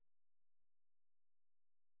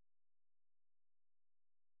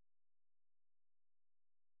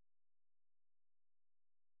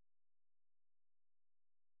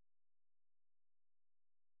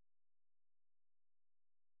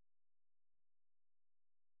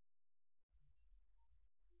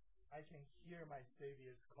I can hear my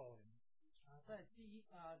Savior's calling. 在第一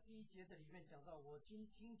节的里面讲到，我听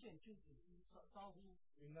见君子招呼。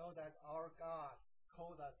We know that our God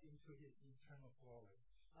called us into His eternal glory.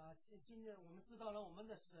 今天我们知道了，我们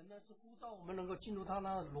的神呢是呼召我们能够进入他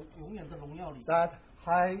那永远的荣耀里。That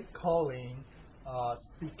high calling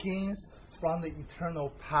begins from the eternal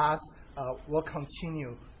past, will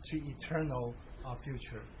continue to eternal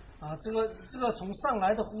future. 这个从上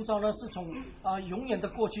来的呼召呢，是从永远的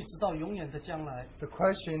过去直到永远的将来。The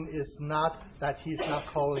question is not that He's not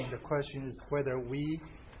calling. The question is whether we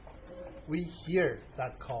hear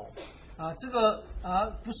that call. 这个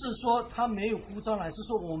不是说他没有呼召，乃是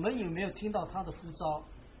说我们有没有听到他的呼召。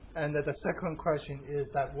And the second question is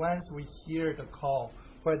that once we hear the call,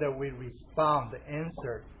 whether we respond,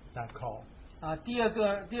 answer that call. 第二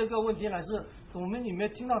个问题乃是我们有没有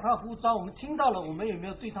听到他呼召？我们听到了，我们有没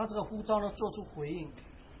有对他这个呼召呢做出回应？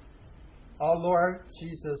 Our Lord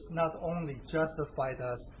Jesus not only justified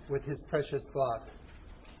us with His precious blood,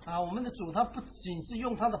 我们的主他不仅是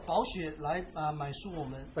用他的宝血来买赎我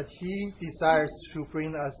们， but He desires to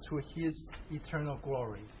bring us to His eternal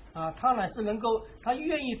glory. 他乃是能够，他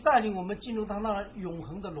愿意带领我们进入他那永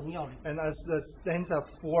恒的荣耀里。 And as the stanza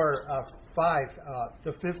 5,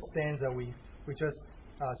 the fifth stanza we just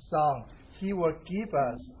sung, He will give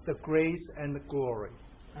us the grace and the glory.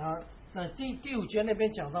 那第五节那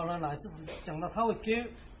边讲到了，乃是讲到他会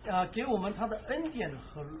给我们他的恩典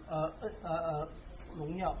和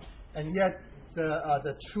荣耀。 And yet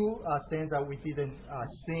the true stanza we didn't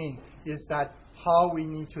sing is that how we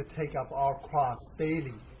need to take up our cross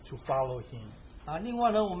daily to follow Him. 另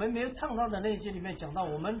外呢，我们没有唱到的那一节里面讲到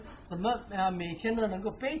我们怎么每天呢能够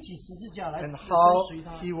背起十字架来跟 And how 随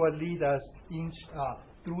他。 He will lead us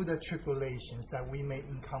through the tribulations that we may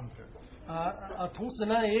encounter. 同时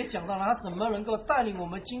呢也讲到了他怎么能够带领我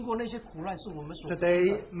们经过那些苦难是我们所。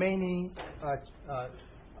 Today, many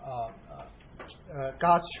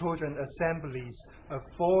God's children assemblies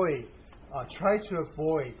try to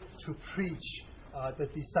avoid to preach the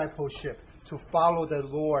discipleship, to follow the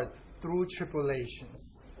Lord through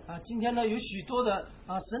tribulations. 今天呢有许多的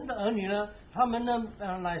神的儿女呢，他们呢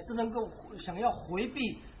乃是能够想要回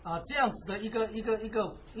避这样子的一个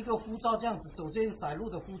呼召，这样子走这个窄路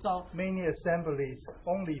的呼召。 Many assemblies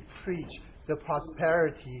only preach the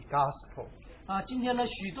prosperity gospel. 今天呢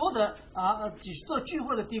许多的聚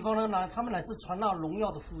会的地方呢，他们乃是传那荣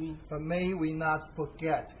耀的福音。 But may we not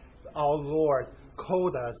forget our Lord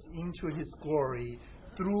called us into His glory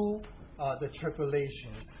through the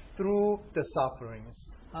tribulations, through the sufferings.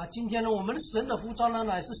 今天呢，我们神的呼召呢，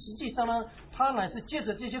乃是实际上呢，他乃是借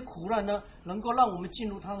着这些苦难呢，能够让我们进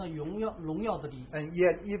入他的荣耀的里。 And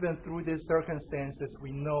yet, even through these circumstances,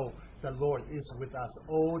 we know the Lord is with us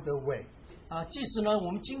all the way. 即使呢，我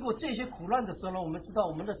们经过这些苦难的时候呢，我们知道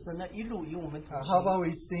我们的神呢一路与我们同 How 行。 about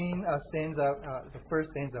we sing the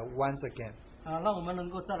first stanza once again? 让我们能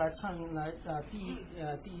够再来唱来第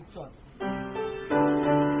一段。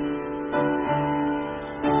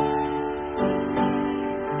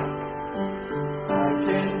 I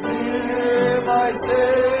can hear my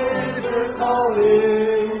Savior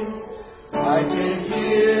calling. I can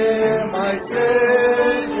hear my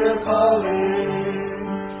Savior calling.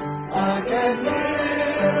 I can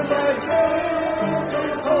hear my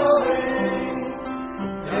Savior calling.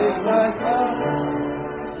 If I come,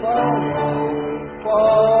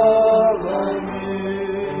 follow me.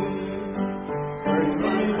 Bring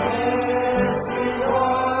me back to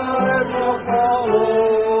I will follow.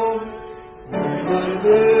 I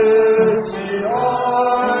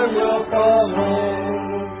will follow.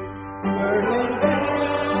 Where He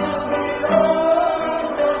leads me, I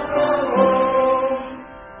will follow.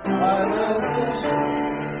 I will be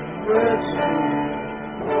with You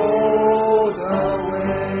all the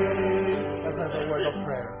way. Let's have a word of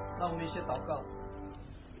prayer. 让我们一起祷告。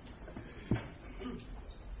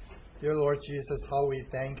 Dear Lord Jesus, how we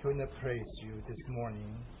thank You and praise You this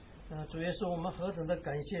morning. 主耶稣，我们何等的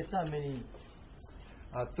感谢赞美你。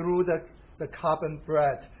 Through the cup and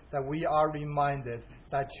bread, that we are reminded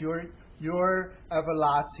that your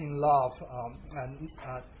everlasting love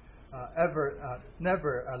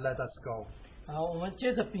never let us go. 我们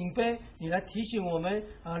接着饼杯，你来提醒我们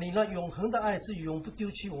你那永恒的爱是永不丢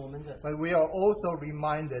弃我们的。 But we are also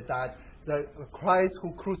reminded that the Christ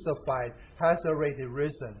who crucified has already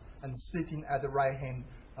risen and sitting at the right hand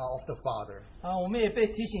of the Father. 我们也被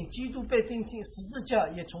提醒，基督被钉十字架，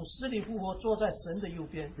也从死里复活，坐在神的右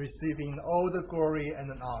边。 Receiving all the glory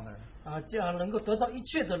and honor. 这样能够得到一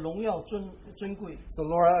切的荣耀尊贵。 So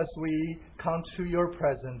Lord, as we come to your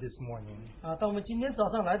presence this morning, 当我们今天早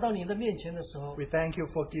上来到你的面前的时候， we thank you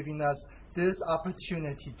for giving us this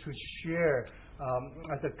opportunity to share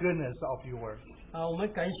the goodness of your words. 我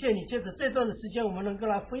们感谢你，借着这段的时间，我们能够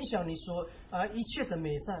来分享你所一切的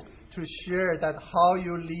美善， To share that how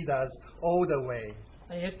you lead us all the way.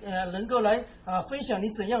 也能够来分享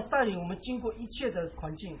你怎样带领我们经过一切的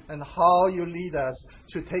环境， And how you lead us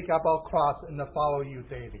to take up our cross and follow you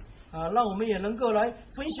daily. 让我们也能够来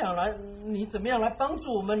分享你怎么样来帮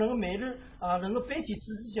助我们能够每日能够背起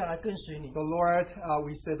十字架来跟随你。 So Lord,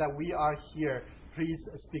 we say that we are here. Please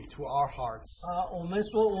speak to our hearts. 我们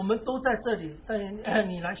说我们都在这里，但愿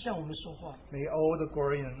你来向我们说话， May all the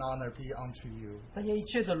glory and honor be unto you. 但愿一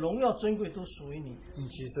切的荣耀尊贵都属于你。 In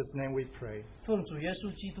Jesus' name we pray. 奉主耶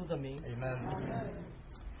稣基督的名。 Amen.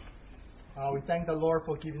 We thank the Lord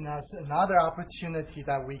for giving us another opportunity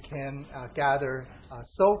that we can gather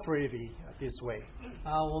so freely this way.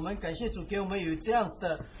 我们感谢主给我们有这样子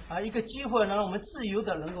的一个机会，让我们自由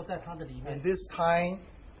的能够在他的里面 And。this time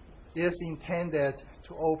is intended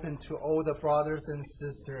to open to all the brothers and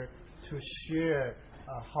sisters to share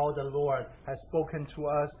how the Lord has spoken to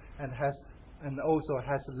us and also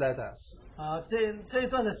has led us. 这一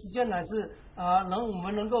段的时间乃是我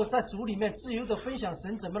们能够在主里面自由的分享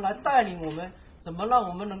神怎么来带领我们，怎么让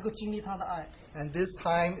我们能够经历他的爱。 And this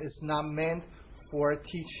time is not meant for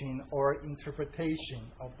teaching or interpretation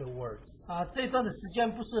of the words. 这一段的时间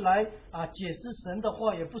不是来解释神的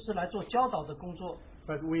话，也不是来做教导的工作。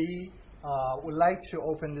 But we would like to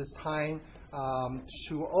open this time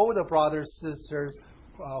to all the brothers and sisters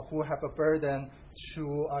who have a burden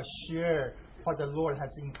to share what the Lord has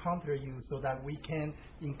encountered you, so that we can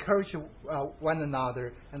encourage one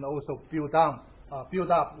another and also build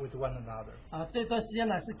up with one another. 这段时间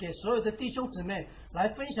乃是给所有的弟兄姊妹来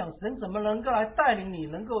分享神怎么能够来带领你，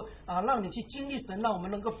能够让你去经历神，让我们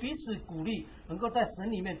能够彼此鼓励，能够在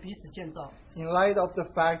神里面彼此建造。 In light of the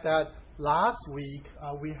fact that last week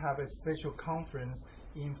we have a special conference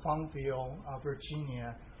in Fountville,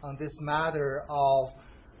 Virginia, on this matter of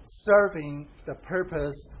serving the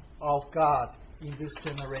purpose of God in this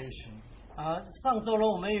generation. 上周呢，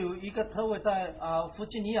我们有一个特会在弗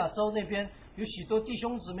吉尼亚州那边，有许多弟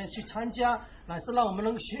兄姊妹去参加，乃是让我们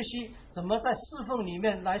能够学习怎么在侍奉里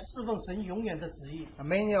面来侍奉神永远的旨意。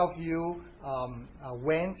 Many of you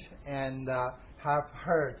went and have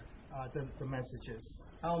heard the messages.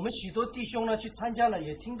 我们许多弟兄呢去参加了，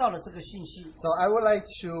也听到了这个信息。 So I would like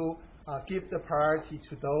to give the priority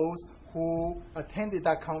to those who attended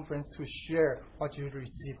that conference to share what you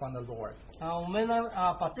received from the Lord. 我们呢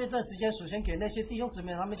把这段时间首先给那些弟兄姊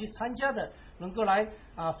妹他们去参加的，能够来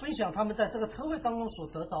分享他们在这个特会当中所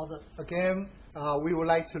得着的。 Again, we would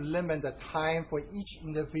like to limit the time for each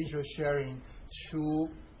individual sharing to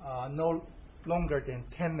no longer than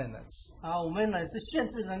 10 minutes. 我们乃是限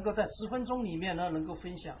制能够在10分钟里面呢能够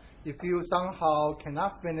分享。 If you somehow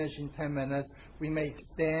cannot finish in 10 minutes, we may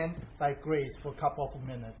extend by grace for a couple of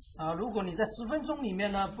minutes. 如果你在10分钟里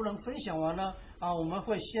面呢不能分享完呢，我们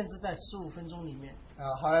会限制在15分钟里面。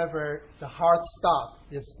 However, the hard stop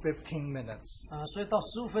is 15 minutes. 所以到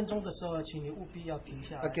15分钟的时候，请你务必要停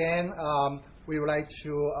下来。 Again, we would like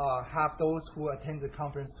to have those who attend the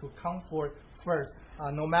conference to come forward first.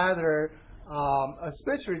 No matter,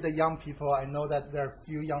 especially the young people, I know that there are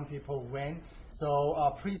few young people who went. So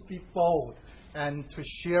please be bold and to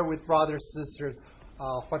share with brothers and sisters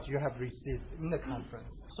what you have received in the conference.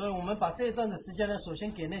 所以我们把这一段的时间呢，首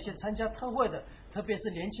先给那些参加特会的，特别是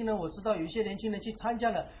年轻人。我知道有一些年轻人去参加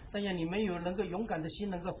了，但愿你们有能够勇敢的心，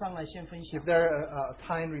能够上来先分享 If。there are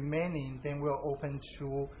time remaining, then we'll open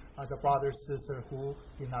to the brothers and sisters who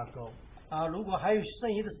did not go. 如果还有剩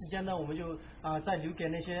余的时间呢，我们就再留给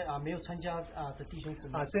那些没有参加的弟兄姊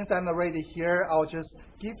妹。 Since I'm already here, I'll just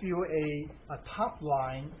give you a top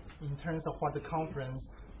line in terms of what the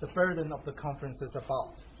burden of the conference is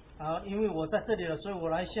about. 因为我在这里了，所以我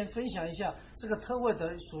来先分享一下这个特会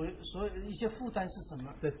的所有一些负担是什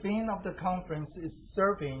么。 The theme of the conference is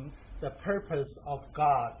serving the purpose of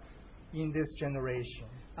God in this generation.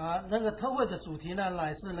 那个特会的主题呢，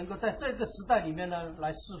乃是能够在这个时代里面呢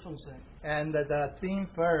来侍奉神。 And the theme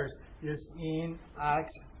verse is in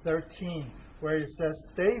Acts 13, where it says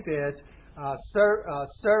David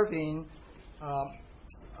serving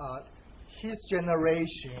his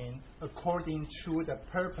generation according to the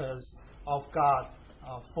purpose of God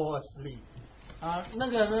fall asleep. 那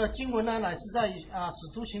个经文呢，乃是在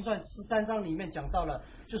使徒行传13章里面讲到了，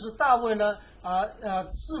就是大卫呢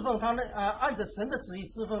侍奉他按着神的旨意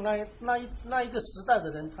侍奉那一个时代的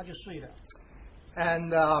人，他就睡了。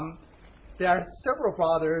And there are several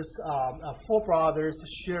brothers, 4 brothers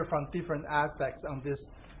share from different aspects on this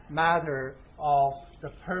matter of the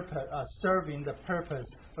purpose, serving the purpose,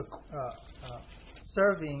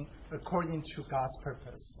 serving according to God's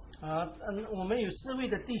purpose. 我们有4位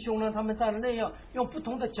的弟兄呢，他们在内要用不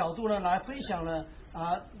同的角度呢来分享了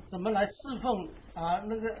怎么来侍奉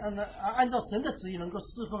按照神的旨意能够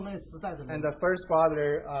侍奉那个时代的人。And the first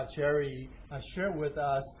brother, Jerry, shared with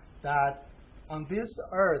us that on this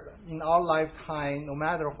earth, in our lifetime, no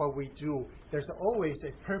matter what we do, there's always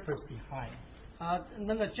a purpose behind.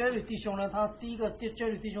 那个 Jerry 弟兄呢，他第一个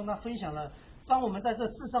Jerry 弟兄他分享了，当我们在这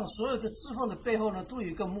世上所有的侍奉的背后呢，都有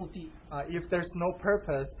一个目的。If there's no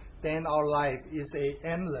purpose, then our life is a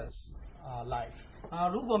endless life.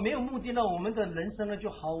 如果没有目的呢，我们的人生呢就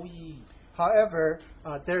毫无意义。However,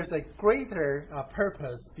 there's a greater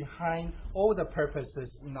purpose behind all the purposes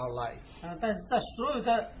in our life. 但是在所有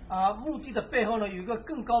的目的的背后呢，有一个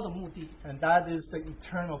更高的目的。And that is the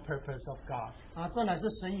eternal purpose of God. 这乃是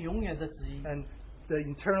神永远的旨意。And the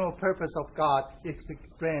eternal purpose of God is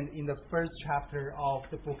explained in the first chapter of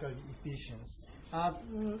the book of Ephesians.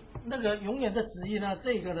 那个永远的旨意呢，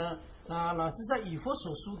这个呢，乃是在以弗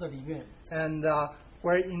所书的里面。And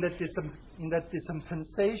where in the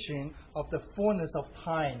dispensation of the fullness of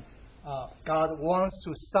time, God wants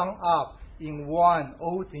to sum up in one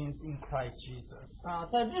all things in Christ Jesus.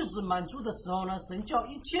 在日子满足的时候呢，神叫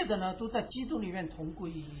一切的呢都在基督里面同归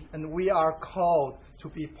于一。And we are called to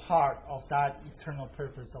be part of that eternal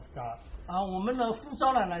purpose of God. 我们的呼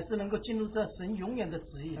召呢，乃是能够进入这神永远的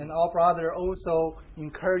旨意。And our brother also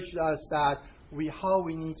encouraged us that how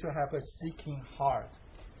we need to have a seeking heart.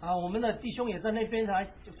 我们的弟兄也在那边来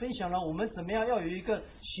分享了我们怎么样要有一个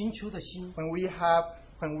寻求的心。When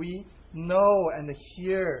we know and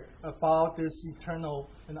hear about this eternal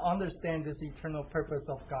and understand this eternal purpose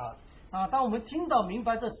of God. 当我们听到明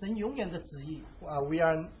白这神永远的旨意。We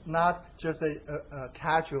are not just a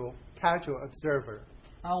casual observer.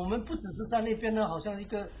 我们不只是在那边呢，好像一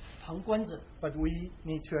个旁观者。But we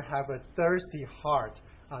need to have a thirsty heart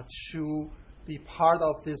to be part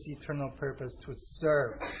of this eternal purpose to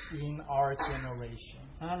serve in our generation.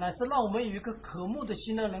 乃是让我们有一个渴慕的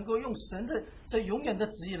心呢，能够用神的这永远的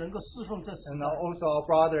旨意，能够侍奉这时代。And also our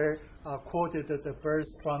brother quoted the verse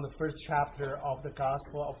from the first chapter of the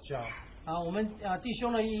Gospel of John. 我们弟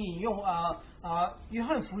兄呢引用约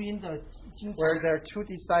翰福音的经节。Where there are 2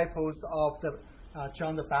 disciples of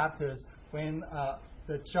John the Baptist, when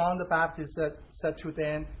John the Baptist said to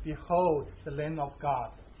them, "Behold, the Lamb of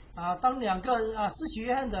God." 当2个施洗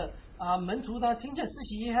约翰的门徒呢，听见施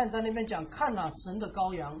洗约翰在那边讲，看神的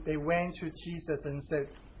羔羊。They went to Jesus and said,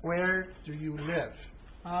 "Where do you live?"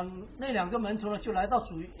 那2个门徒呢，就来到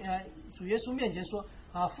主耶稣面前说，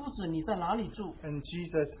夫子你在哪里住？ And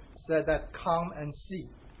Jesus said that, "Come and see."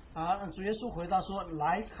 主耶稣回答说，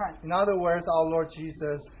来看。In other words, our Lord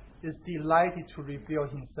Jesus is delighted to reveal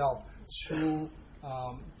Himself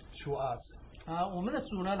to us. 我们的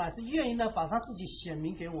主呢，乃是愿意呢，把他自己显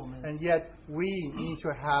明给我们。And yet, we need to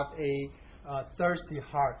have a thirsty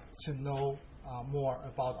heart to know more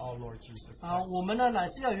about our Lord Jesus Christ. 我们呢，乃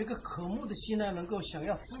是要有一个渴慕的心呢，能够想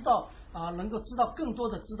要知道能够知道更多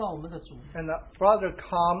的知道我们的主。And Brother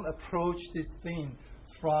Com approached this theme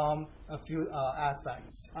from a few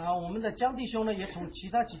aspects. 我们的江弟兄呢，也从其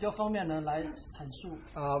他几个方面呢来阐述。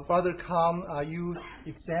Brother Com used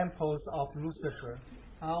examples of Lucifer.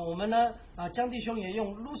 我们呢江弟兄也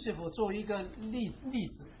用 Lucifer 作为一个例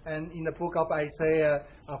子。And in the book of Isaiah,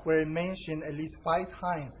 where it mentioned at least 5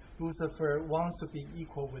 times, Lucifer wants to be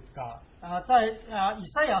equal with God. 在以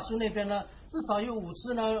赛亚书那边呢，至少有5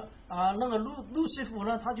次呢，那个路西弗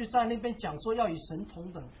呢，他就在那边讲说要与神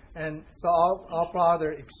同等。And so our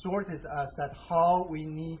brother exhorted us that how we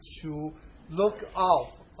need to look out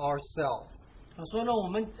ourselves. 所以呢，我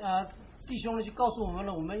们弟兄呢就告诉我们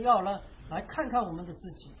了，我们要呢来看看我们的自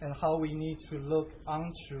己。And how we need to look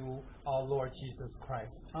unto our Lord Jesus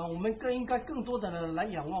Christ. 我们应该更多的呢来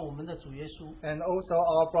仰望我们的主耶稣。And also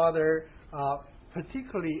our brother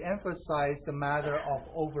particularly emphasized the matter of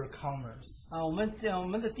overcomers. 我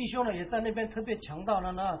们的弟兄呢也在那边特别强调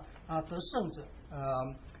了呢得胜者。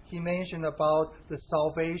He mentioned about the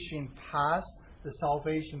salvation past, the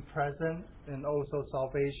salvation present, and also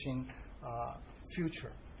salvation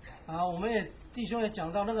future. 我们也弟兄也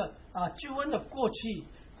讲到那个救恩的过去、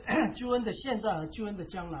救恩的现在和救恩的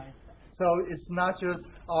将来。So it's not just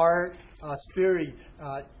our spirit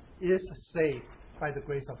is saved, by the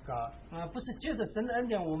grace of God, 不是借着神的恩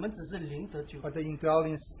典，我们只是灵得救， but the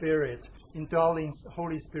indwelling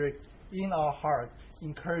Holy Spirit in our heart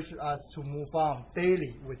encourages us to move on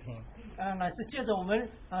daily with Him. 乃是借着我们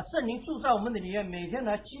圣灵住在我们的里面，每天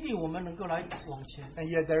来激励我们能够来往前。 And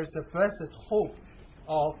yet there's a blessed hope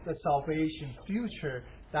of the salvation future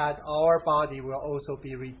that our body will also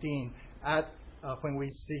be redeemed when we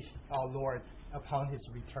see our Lord upon His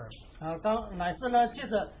return. 乃是呢，借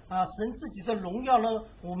着神自己的荣耀呢，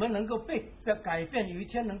我们能够被改变，有一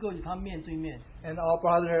天能够与他面对面。 And our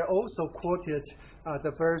brother also quoted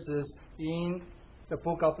the verses in the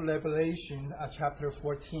book of Revelation, chapter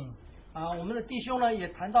 14. 我们的弟兄呢也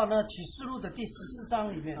谈到呢启示录的第14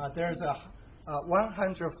章里面， There's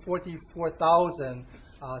 144,000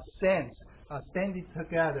 saints standing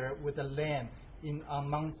together with the Lamb on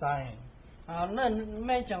Mount Zion. 那里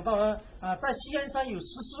面讲到呢，在西安山有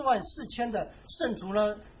144000的圣徒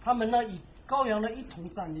呢，他们呢与羔羊呢一同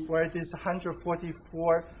站立。 Where this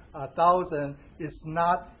 144,000 is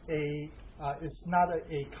not a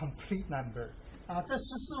complete number. 这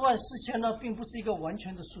144000呢，并不是一个完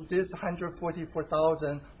全的数字。 These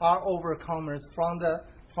 144,000 are overcomers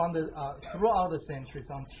throughout the centuries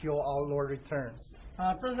until our Lord returns.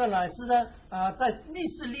 这个乃是呢，在历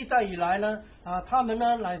世历代以来呢，他们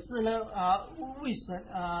呢乃是呢，为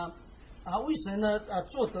神呢，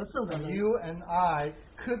做得胜的 And 人。 you and I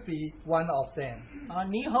could be one of them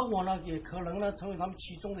你和我呢，也可能呢成为他们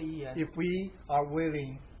其中的一员。 if we are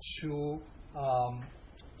willing to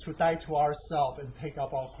die to ourselves and take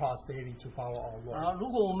up our cross daily to follow our Lord. 如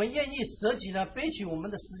果我们愿意舍己呢，背起我们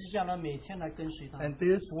的十字架呢，每天来跟随他。 And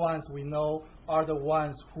these ones we know are the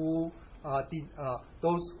ones who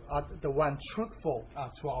those are the ones truthful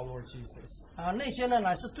to our Lord Jesus. 那些呢，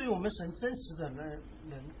乃是对我们神真实的人。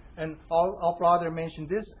 And our brother mentioned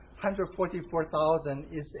this 144,000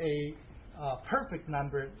 is a perfect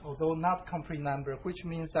number, although not complete number, which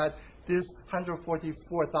means that this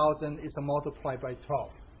 144,000 is multiplied by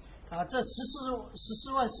 12. 这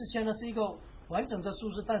144000呢是一个完整的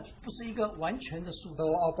数字，但是不是一个完全的数字。 So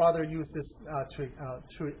our brother used this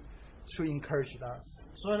to encourage us.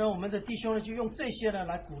 所以呢，我们的弟兄呢就用这些呢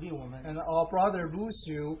来鼓励我们。 And our brother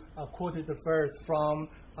Lucio quoted the verse from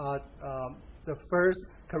the 1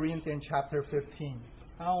 Corinthians chapter 15.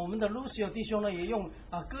 我们的 Lucio 弟兄呢也用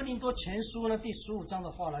哥林多前书呢第15章的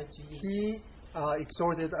话来激励。 He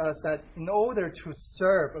exhorted us that in order to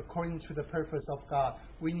serve according to the purpose of God,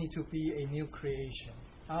 we need to be a new creation.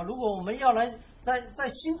 如果我们要来在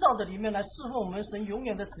新造的里面来侍奉我们神永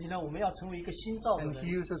远的旨意呢，我们要成为一个新造的 And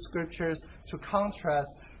he 人。 uses scriptures to contrast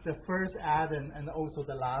the first Adam and also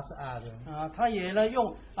the last Adam. 他也呢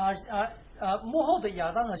用幕后的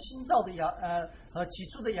亚当和新造的和起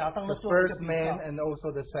初的亚当呢 The 做一个 first 比 man 较。 and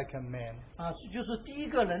also the second man. 就是第一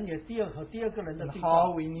个人也第二个人的 And 比 how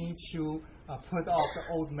较。 we need to put off the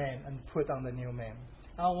old man and put on the new man.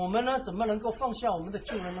 我们呢怎么能够放下我们的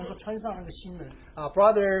旧人，能够穿上那个新人？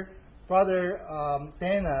 Brother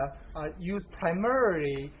Dana used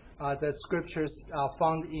primarily the scriptures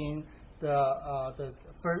found in the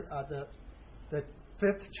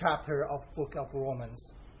 5th chapter of Book of Romans.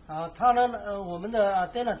 他呢我们的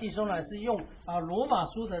Dana 弟兄呢是用罗马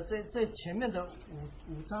书的这前面的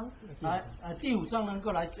五章第5章能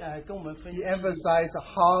够来跟我们分 He 析。 emphasized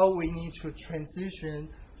how we need to transition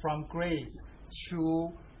from grace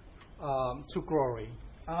to glory.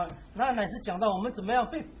 那乃是讲到我们怎么样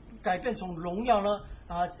被改变从荣耀呢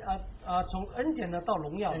从恩典呢到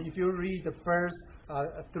荣耀。 And if you read the first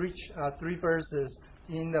three verses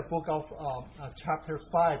in the book of chapter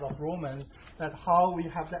 5 of Romans, that how we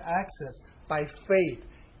have the access by faith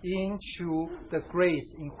into the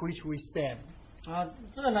grace in which we stand.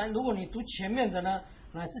 这个呢，如果你读前面的呢，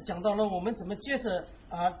乃是讲到呢，我们怎么接着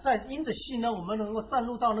在因着信呢，我们能够站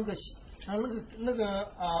入到那个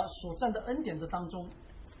所占的恩典的当中。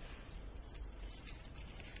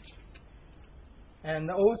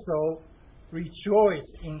 And also rejoice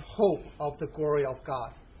in hope of the glory of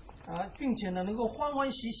God. 并且呢，能够欢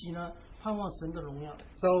欢喜喜呢，盼望神的荣耀。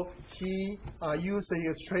 So he used the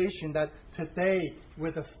illustration that today,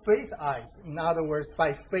 with the faith eyes, in other words,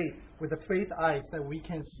 by faith, with the faith eyes, that we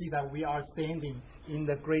can see that we are standing in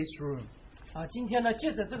the grace room. 今天呢，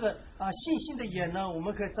借着这个信心的眼呢，我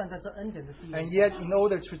们可以站在这恩典的地 And 位。 yet, in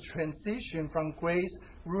order to transition from grace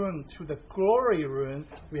room to the glory room,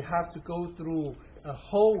 we have to go through a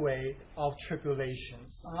whole way of tribulations.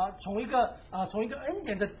 从一个恩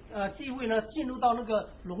典的地位呢，进入到那个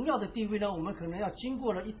荣耀的地位呢，我们可能要经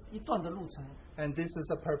过了一段的路程。 And this is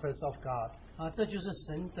the purpose of God. 这就是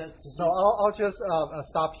神的旨意 So。I'll just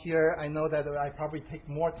stop here. I know that I probably take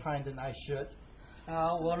more time than I should.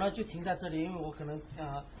 我呢就停在这里，因为我可能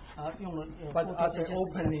用了But 过多 at 这 the 些时间。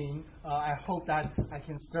 opening, I hope that I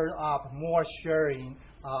can stir up more sharing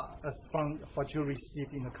as from what you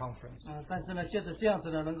received in the conference. 但是呢，借着这样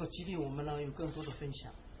子呢，能够激励我们呢有更多的分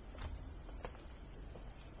享。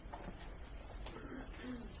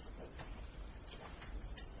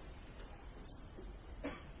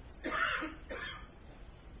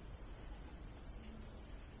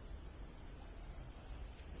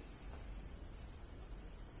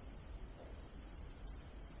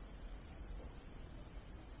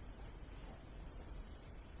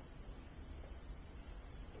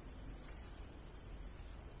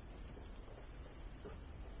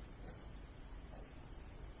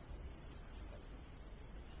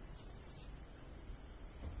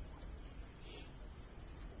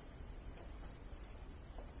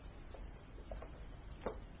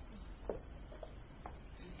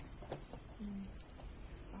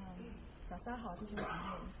早上好，弟兄姊妹。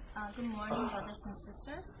Good morning, brothers and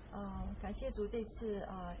sisters. 感谢主这次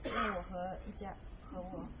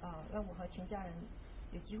让我和全家人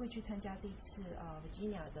有机会去参加这一次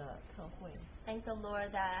Virginia 的特会。Thank the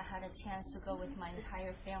Lord that I had a chance to go with my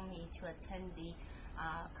entire family to attend the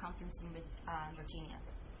conference in Virginia.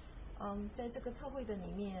 在这个特会的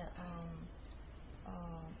里面，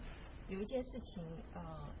有一件事情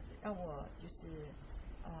让我就是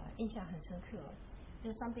印象很深刻。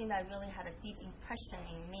There's something that really had a deep impression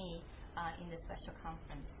in me in the special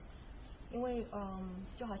conference. 因为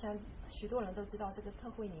就好像许多人都知道，这个特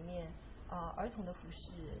会里面儿童的服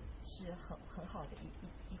饰是很好的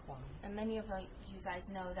一环。And many of you guys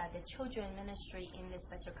know that the children ministry in the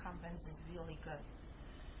special conference is really good.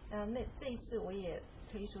 这一次我也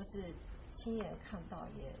可以说是亲眼看到，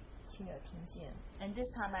也亲耳听见。And this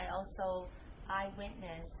time I also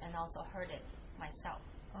eyewitnessed and also heard it myself.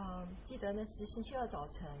 记得那是星期二早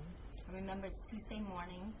晨。I remember it's Tuesday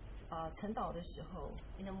morning. 晨祷的时候。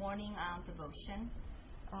In the morning devotion.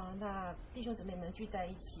 那弟兄姊妹们聚在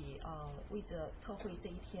一起，为着特会这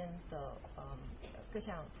一天的各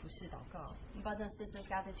项服事祷告。Brothers and sisters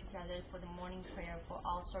gathered together for the morning prayer for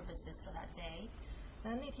all services for that day.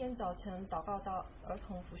 那天早晨祷告到儿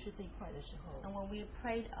童服事这一块的时候。And when we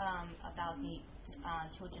prayed about the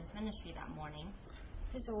children's ministry that morning.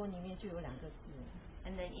 那时候我里面就有2个字。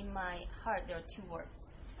And then in my heart there are 2 words.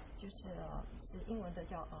 就是英文的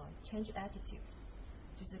叫change attitude，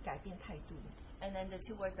 就是改变态度。And then the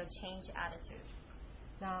 2 words are change attitude.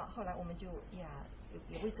 那后来我们就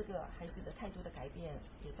也为这个孩子的态度的改变，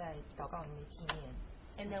也在祷告里面纪念。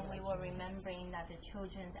And then we were remembering that the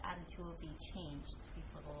children's attitude will be changed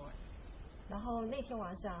before the Lord. 然后那天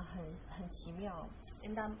晚上很奇妙。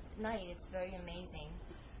In that night it's very amazing.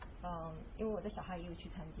 因为我的小孩也有去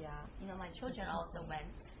参加。You know, my children also went.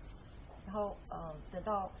 然后等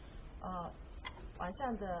到晚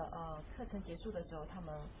上的课程结束的时候，他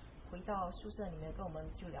们回到宿舍里面跟我们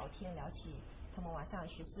就聊起他们晚上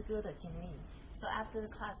学诗歌的经历。So after the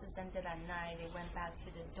classes ended at night, they went back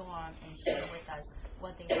to the dorm and shared with us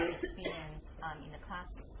what they had experienced in the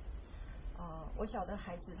classes. 我小的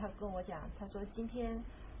孩子他跟我讲，他说今天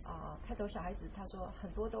开头小孩子他说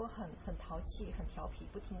很多都很淘气、很调皮、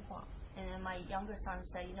不听话。And then my younger son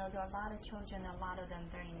said, you know, there are a lot of children, a lot of them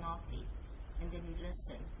very naughty and didn't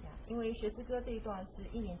listen. 因为学诗歌这一段是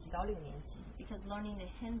1年级到6年级。Because learning the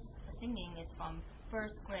hymns singing is from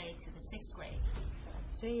 1st grade to the 6th grade.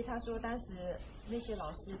 所以他说当时那些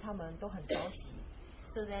老师他们都很着急。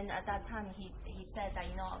So then at that time he said that,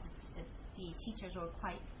 you know, the teachers were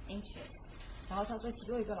quite anxious. 然后他说其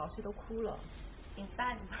中一个老师都哭了。In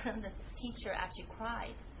fact, one of the teacher actually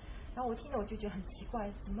cried. 然后我听了我就觉得很奇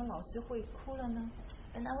怪，怎么老师会哭了呢？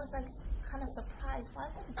 And I was like kind of surprised. Why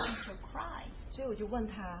would the teacher cry? 所以我就问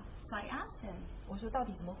他。So I asked him. 我说到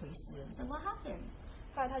底怎么回事 I said, what happened?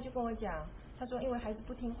 后来他就跟我讲，他说因为孩子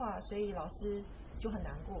不听话，所以老师就很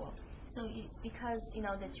难过。So it's because, you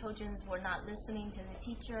know, the children were not listening to the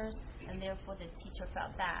teachers, and therefore the teacher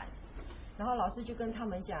felt bad. 然后老师就跟他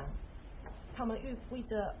们讲，他们为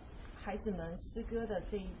着孩子们诗歌的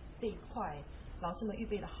这一块，老师们预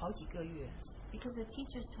备了好几个月。Because the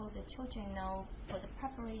teachers told the children, you know, for the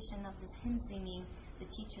preparation of this hymn singing, the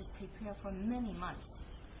teachers prepared for many months.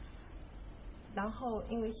 然后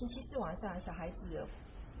因为星期四晚上小孩子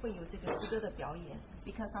会有这个诗歌的表演。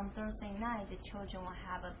Because on Thursday night the children will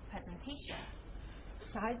have a presentation.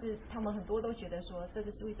 小孩子他们很多都觉得说这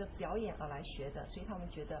个是为着表演而来学的，所以他们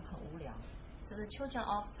觉得很无聊。So the children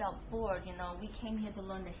all felt bored, you know, we came here to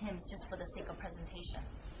learn the hymns just for the sake of presentation.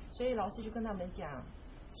 所以老师就跟他们讲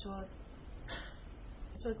说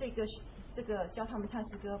这个这个教他们唱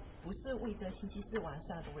诗歌，不是为着星期四晚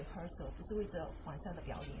上的 rehearsal， 不是为着晚上的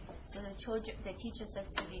表演。So the teacher says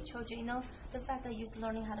to the children, the fact that you're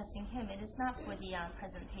learning how to sing hymn, it is not for the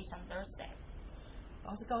presentation on Thursday.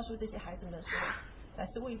 老师告诉这些孩子们说，乃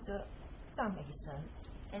是为着赞美神。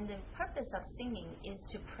And the purpose of singing is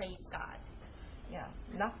to praise God. Yeah,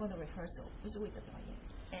 not for the rehearsal， 不是为着表演。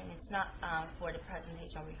And it's not for the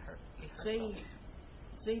presentation rehearsal.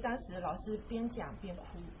 所以当时老师边讲边哭。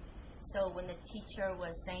So when the teacher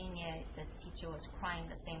was saying it, the teacher was crying at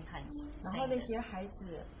the same time. 然后那些孩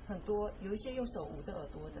子很多，有一些用手捂着耳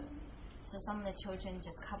朵的。So some of the children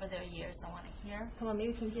just cover their ears, don't want to hear. 他们没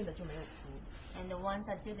有听见的就没有哭。And the ones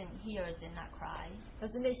that didn't hear did not cry. 但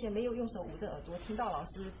是那些没有用手捂着耳朵，听到老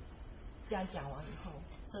师这样讲完以后，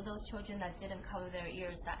 So those children that didn't cover their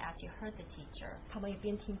ears that actually heard the teacher, 他们也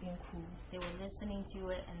边听边哭。 they were listening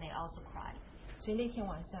to it and they also cried. 所以那天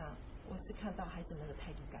晚上，我是看到孩子们的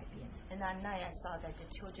态度改变。And that night I saw that the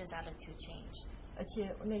children's attitude changed. 而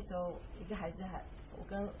且那时候一个孩子我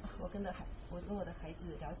跟我的孩子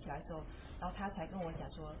聊起来的时候，然后他才跟我讲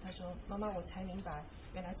说，他说妈妈，我才明白，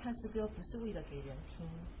原来唱诗歌不是为了给人听。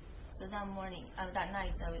So that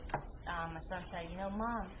night, my son said,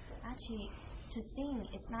 Mom, actually, to sing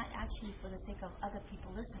is not actually for the sake of other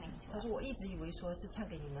people listening to 他 us. 说我一直以为说是唱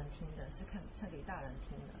给你们听的，是唱给大人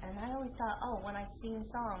听的。 And I always thought, when I sing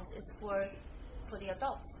songs, it's for the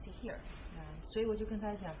adults to hear. 所以我就跟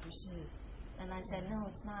他讲，不是。 And I said, no,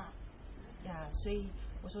 it's not. 所以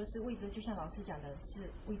我说是为着，就像老师讲的，是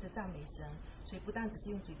为着赞美神，所以不但只是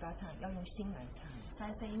用嘴巴唱，要用心来唱。 So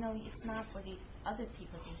I said, it's not for the other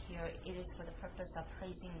people to hear. It is for the purpose of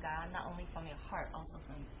praising God, not only from your heart, also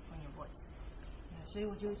from your voice. 所以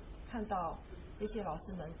我就看到这些老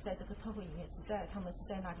师们在这个特会里面，他们是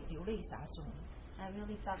在那里流泪撒种。 I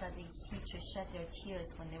really felt that these teachers shed their tears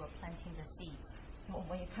when they were planting the seeds. 我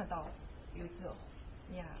们也看到有一个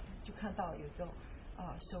就看到有一个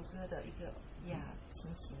收割的一个情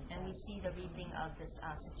形。 And we see the reaping of this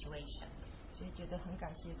situation. 所以觉得很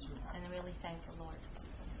感谢主。 And I really thank the Lord. .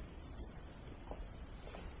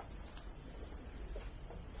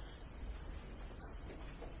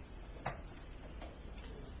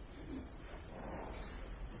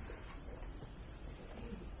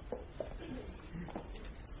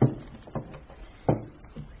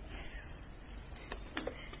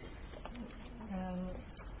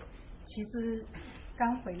其实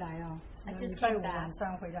刚回来啊，礼拜五晚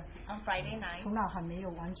上回来， On Friday night, 头脑还没有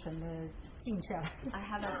完全的静下来。 I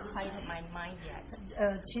haven't quieted my mind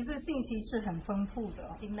yet. 其实信息是很丰富的，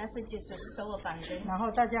 The messages are so abundant. 然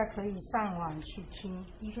后大家可以上网去听。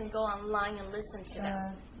 You can go online and listen to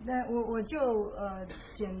them. 那我就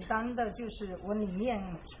简单的就是我里面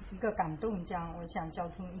一个感动，这样我想交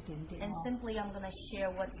通一点点 And 哦。 simply, I'm going to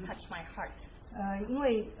share what touched my heart. 因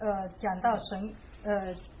为讲到神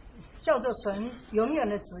叫做神永远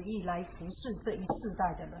的旨意来服侍这一世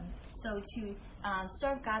代的人。 So to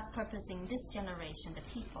serve God's purpose in this generation, the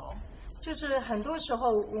people. 就是很多时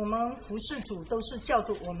候我们服侍主都是叫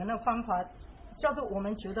做我们的方法，叫做我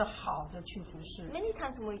们觉得好的去服侍。 Many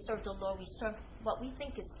times when we serve the Lord, we serve what we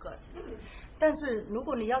think is good. 但是如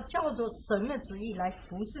果你要叫做神的旨意来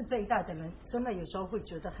服侍这一代的人，真的有时候会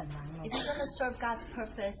觉得很难哦。 If you're going to serve God's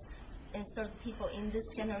purpose and serve people in this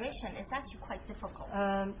generation, it's actually quite difficult.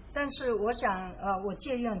 但是我想我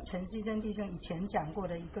借用陈希珍弟兄以前讲过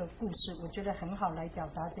的一个故事，我觉得很好来表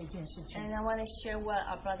达这件事情。 And I want to share what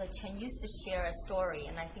our brother Chen used to share a story,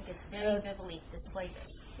 and I think it's very vividly displayed.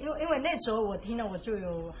 因为那时候我听了，我就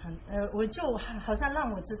有我就好像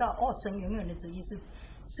让我知道神永远的旨意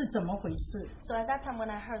是怎么回事。 So at that time when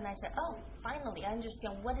I heard, and I said, finally, I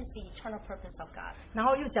understand what is the eternal purpose of God. 然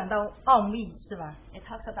后又讲到奥秘，是吧？ It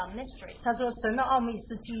talks about mystery. 他说神的奥秘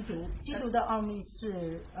是基督，基督的奥秘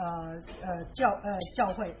是教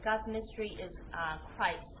会， God's mystery is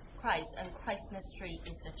Christ, and Christ's mystery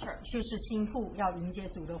is the church. 就是新妇要迎接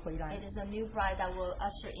主的回来。 It is a new bride that will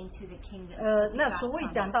usher into the kingdom. 那所谓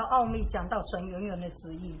讲到奥秘，讲到神永远的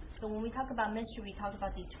旨意。 So when we talk about mystery, we talk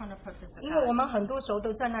about the eternal purpose of 因为我 God. 们很多时候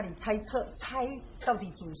都在那里猜到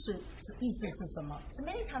底主意思是什么。 So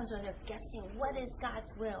many times when they're guessing, what is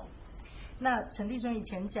God's will? 那陈弟兄以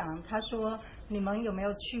前讲，他说你们有没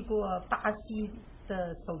有去过巴西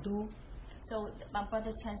的首都？ So my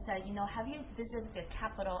brother Chen said, have you visited the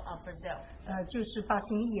capital of Brazil? 就是巴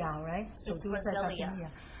西利亚 ，right？ 首都在巴西利 Brasilia.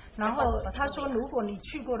 亚。然后他说，如果你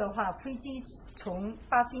去过的话，飞机从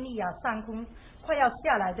巴西利亚上空快要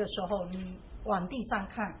下来的时候，你往地上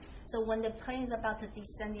看， So when the plane is about to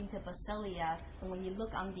descend into Basilia, and when you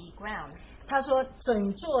look on the ground, 他说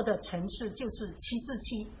整座的城市就是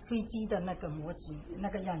747飞机的那个模型那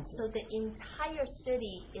个样子。 so the entire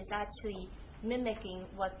city is actually mimicking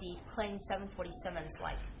what the plane 747 is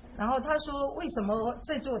like. 然后他说为什么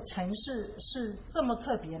这座城市是这么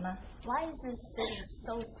特别呢？ Why is this city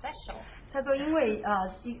so special? 他说因为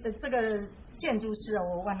这个建筑师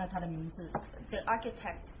我忘了他的名字。 The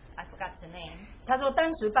architect, I forgot the name. 他说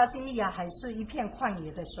当时巴西利亚还是一片旷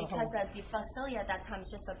野的时候， Because the Basilia at that time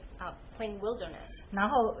is just a plain wilderness. 然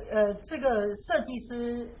后这个设计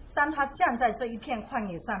师当他站在这一片旷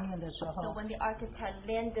野上面的时 So 候， when the architect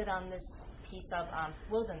landed on this piece of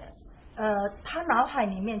wilderness, 他脑海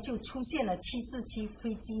里面就出现了747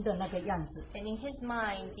飞机的那个样子。 and in his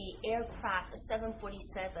mind, the aircraft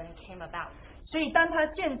 747 came about. 所以当他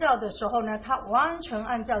建造的时候呢，他完全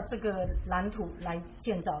按照这个蓝图来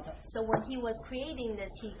建造的。 So when he was creating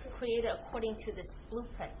this, he created according to this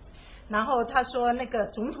blueprint. 然后他说那个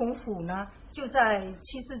总统府呢，就在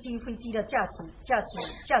747飞机的驾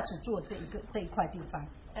驶座这一块地方。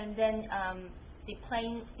 And then the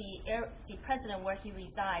plane, the president where he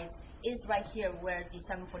resides is right here where the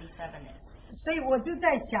 747 is. 所以我就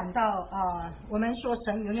在想到我们说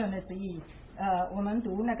神永远的旨意，我们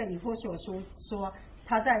读那个以弗所书说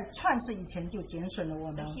他在创世以前就拣选了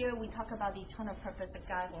我 So 们。 here we talk about the eternal purpose of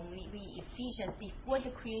God. When we read Ephesians, before the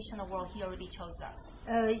creation of the world, He already chose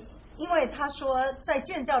us. 因为他说在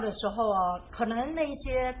建造的时候可能那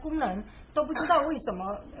些工人都不知道为什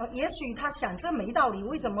么，也许他想这没道理，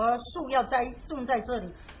为什么树要种在这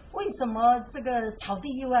里？为什么这个草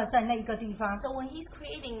地又要在那个地方？ So when He's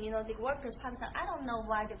creating, the workers probably said, I don't know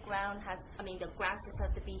why the grasses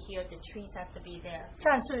have to be here, the trees have to be there.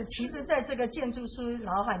 但是其实在这个建筑师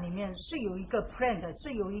脑海里面是有一个 plan 的，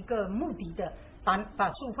是有一个目的的，把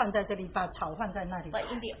树放在这里，把草放在那里。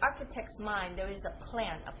 But in the architect's mind, there is a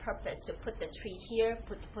plan, a purpose to put the tree here,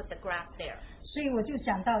 put the grass there. 所以我就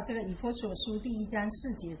想到这个以弗所书第1章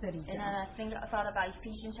4节这里 And 讲， then I thought about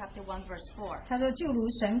Ephesians chapter 1 verse 4. 他说就如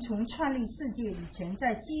神从创立世界以前，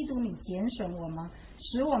在基督里拣选我们，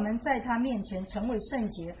使我们在他面前成为圣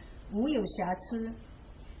洁，无有瑕疵。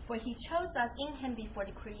 For He chose us in Him before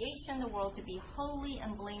the creation of the world to be holy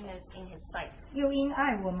and blameless in His sight. 又因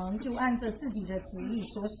爱我们，就按着自己的旨意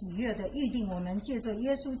所喜悦的，预定我们借着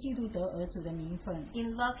耶稣基督得儿子的名分。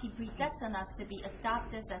 In love, He predestined us to be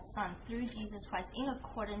adopted as sons through Jesus Christ in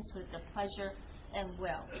accordance with the pleasure and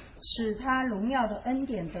will. 使他荣耀的恩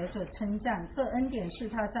典得着称赞，这恩典是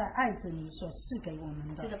他在爱子里所赐给我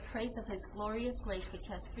们 To 的。 the praise of His glorious grace, which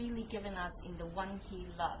has freely given us in the one He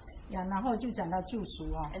loves. 然后就讲到救赎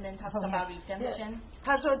And then talks about redemption.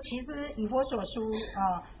 他说，其实以弗所书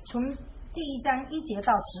从第1章1节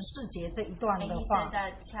到14节这一段 And 的 He 话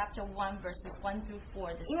said，that chapter 1 verses 1 through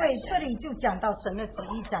 4, the 因为这 section, 里就讲到神的旨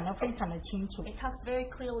意，讲得非常的清楚。 it talks very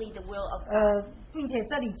clearly the will of God. 并且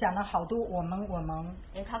这里讲了好多我们。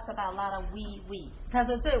 It talks about a lot of we. 他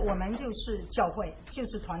说这我们就是教会，就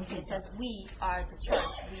是团体 It。says we are the church,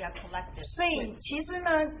 we are collective. 所以其实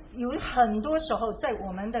呢，有很多时候在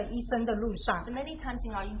我们的一生的路上 So，many times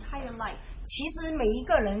in our entire life, 其实每一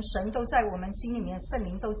个人神都在我们心里面，圣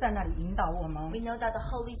灵都在那里引导我们 we，know that the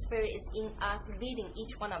Holy Spirit is in us, leading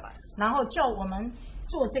each one of us. 然后叫我们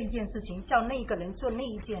做这件事情，叫那个人做那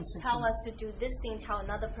一件事情。 Tell us to do this thing, tell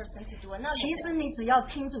another person to do another 其实 thing. 你只要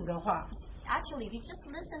听主的话， Actually, if you just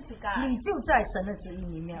listen to God, 你就在神的旨意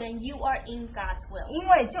里面。 then you are in God's will. 因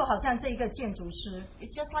为就好像这一个建筑师，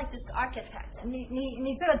 It's just like this architect.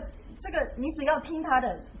 你这个，你只要听他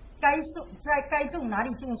的，该种哪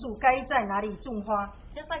里种树，该在哪里种花。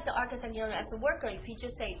 Just like the architect, as a worker, if you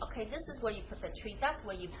just say, okay, this is where you put the tree, that's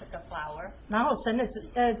where you put the flower, 然后神的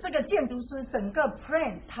这个建筑师整个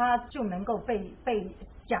plan 它就能够被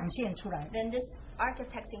展现出来。 then this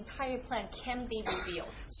architect's entire plan can be revealed.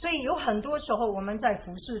 所以有很多时候我们在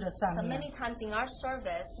服侍的上 So 面， many times in our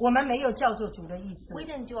service, 我们没有照做主的意思， we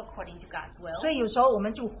didn't do according to God's 所 will. 以有时候我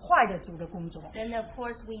们就坏了主的工作。 Then of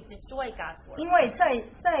course we destroy God's work. 因为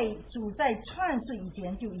在主在创世以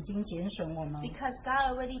前就已经拣选我们， Because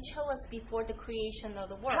God already chose us before the creation of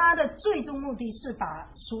the world. 他的最终目的是把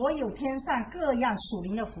所有天上各样属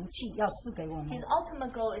灵的福气要赐给我们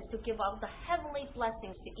His，ultimate goal is to give out the heavenly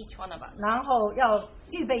blessings to each one of us. 然后要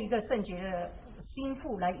预备一个圣洁的心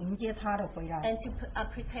腹来迎接他的回来， And to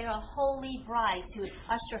prepare a holy bride to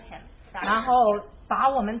usher him 然 back. 后把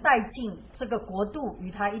我们带进这个国度，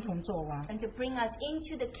与他一同作王。 And to bring us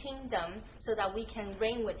into the kingdom so that we can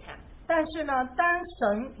reign with him. 但是呢，当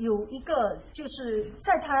神有一个，就是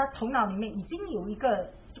在他头脑里面已经有一个，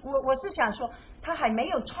我是想说，他还没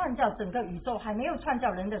有创造整个宇宙，还没有创造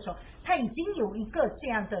人的时候，他已经有一个这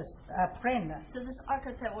样的plan 了。So this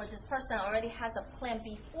architect or this person already has a plan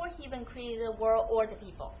before he even created the world or the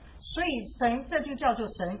people. 所以神这就叫做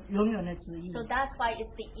神永远的旨意， So that's why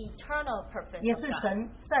it's the eternal purpose 也 of 是 God. 神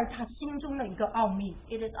在他心中的一个奥秘。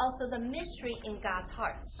 It is also the mystery in God's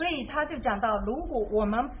heart. 所以他就讲到，如果我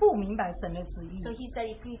们不明白神的旨意， So he said,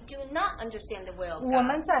 if we do not understand the will of 我 God,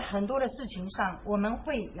 们在很多的事情上我们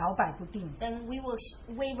会摇摆不定， then we will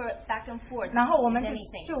waver back and forth 然后我 in 们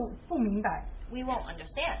anything. 就不明白。 We won't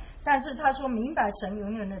understand. 但是他说，明白神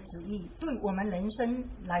永远的旨意，对我们人生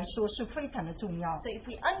来说是非常的重要。 So if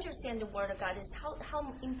we understand the word of God, is how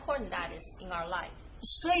important that is in our life.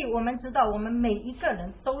 所以我们知道，我们每一个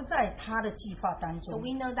人都在他的计划当 So 中，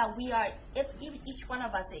 we know that we are, if each one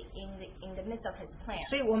of us is in the midst of His plan.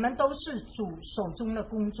 所以我们都是主手中的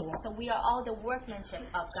工作。 So we are all the workmanship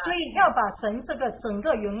of 所 God. 以要把神这个整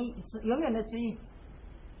个永远的旨意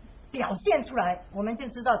表现出来，我们就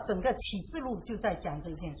知道整个启示录就在讲这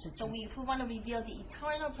件事 So 情。 if we want to reveal the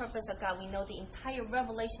eternal purpose of God, we know the entire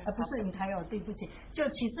revelation. 不是你还有，对不起，就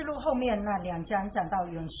启示录后面那2章讲到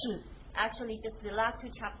永世， Actually, just the last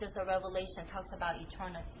 2 chapters of Revelation talks about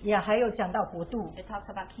eternity. 也还有讲到国度， It talks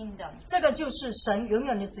about kingdom. 这个就是神永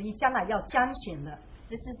远的旨意，将来要彰显的。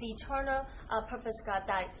 This is the eternal purpose of God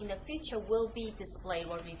that in the future will be displayed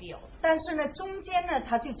or revealed. 但是呢，中间呢，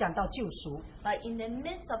他就讲到救赎， But in the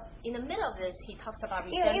middle of this, he talks about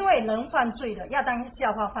因 redemption. 为人犯罪了，亚当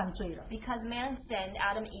夏娃犯罪了， Because man sinned,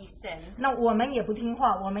 Adam Eve sinned. 那我们也不听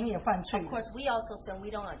话，我们也犯罪 Of 了。 course, we also sin. We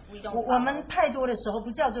don't 我 follow. 们太多的时候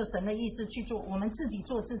不叫做神的意思去做，我们自己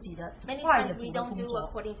做自己的 Many 坏的 times 主 we 的 don't 工 do 作。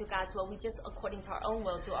 according to God's will. We just according to our own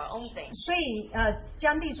will do our own thing. 所以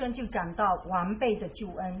江弟兄就讲到完备的救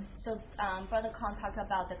恩， So Brother Khan talked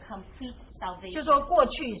about the complete 就 salvation. 说过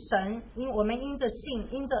去神我们因着信，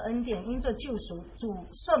因着恩典，因着救赎，主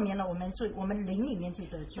赦免了我们罪，我们灵里面就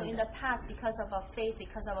得救 So in 了。 the past, because of our faith,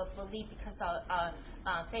 because of our belief, because of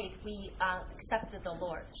our faith, we accepted the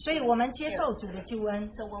Lord. 所以我们接受主的救恩，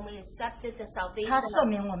 So when we accepted the salvation 他赦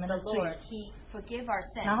免我 of 们 the 的罪， Lord, He forgave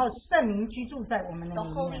our 然后 sins. 圣灵居住在我们的 The 里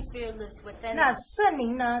Holy 面。 Spirit lives within 那 us. 圣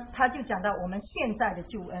灵呢，他就讲到我们现在的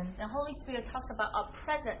救恩， The Holy Spirit talks about our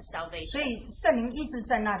present 所 salvation. 以圣灵一直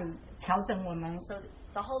在那里调整我们， So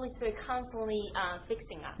the Holy Spirit constantly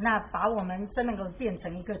fixing us 那把我们真能够变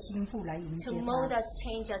成一个心腹来迎接 to mold 他。 us,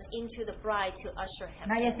 change us into the bride to usher Him.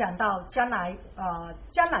 那也讲到将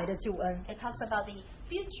来的救恩， It talks about the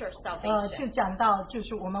future 就 salvation. 讲到就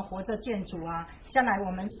是我们活着见主啊，将来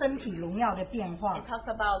我们身体荣耀的变化 It。talks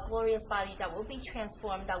about a glorious body that will be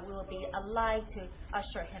transformed, that we will be alive to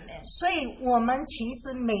usher Him in. 所以我们其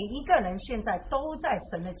实每一个人现在都在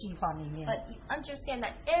神的计划里面， But you understand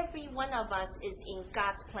that every one of us is in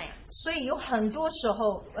God's plan. 所以有很多时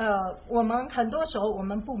候，我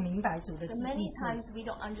们不明白主的 So 旨 many 意， times we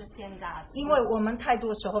don't understand God's 因为 will. 我们太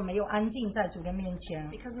多时候没有安静在主的面前，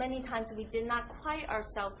 Because many times we did not quiet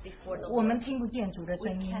ourselves before the 我们 Lord. 听不见主的 We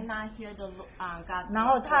声音。 cannot hear the God's 然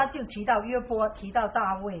后 voice. 他就提到约伯，提到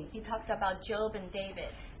大卫， He talks about Job and David.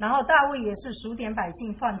 然后大卫也是数点百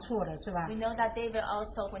姓犯错了，是吧 We？know that David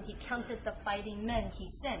also, when he counted the fighting men, he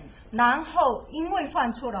sinned. 然后因为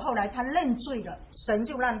犯错了，后来他认罪了，神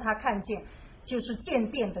就让他看见，就是建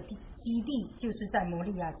殿的基地就是在摩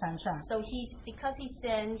利亚山上。 So because he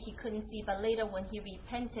sinned, he couldn't see. But later, when he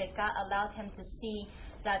repented, God allowed him to see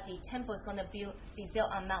that the temple is going to be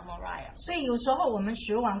built on Mount Moriah. 所以有时候我们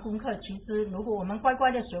学完功课，其实如果我们乖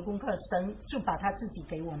乖的学功课，神就把他自己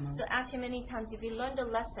给我们。 So actually, many times, if we learn the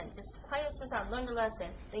lesson, just quiet yourself and learn the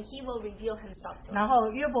lesson, then He will reveal Himself to us. 然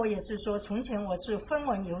后约伯也是说，从前我是分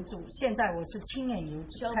文有主，现在我是亲眼有主，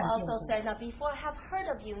 Job 看见 also 主。 said, "Now before I have heard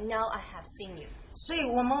of you, now I have seen you." 所以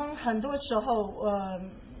我们很多时候，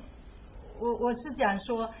我是讲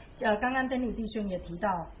说，刚刚登里弟兄也提到，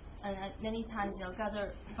 And many times,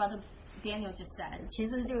 Brother Daniel just said 其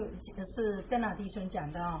实就是跟那弟兄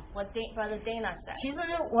讲的啊。 what Brother Dana said. 其实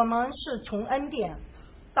我们是从恩典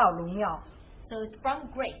到荣耀， So it's from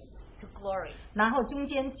grace to glory. 然后中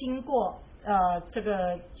间经过这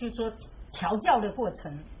个就是说调教的过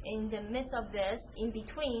程， In the midst of this, in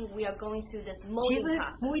between, we are going through this 其 molding 实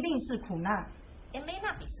process. 不一定是苦难， It may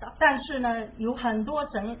not be suffering, 但是呢，有很多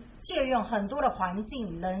神借用很多的环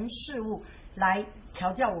境、人、事物来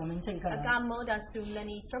调教我们这个 but 人。 God molded us through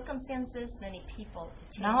many circumstances, many people to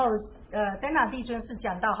change 然后 us. 丹娜弟兄是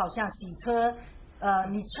讲到好像洗车，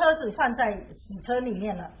你车子放在洗车里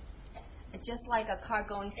面了， It's just like a car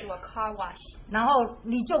going through a car wash. 然后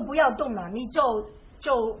你就不要动了，你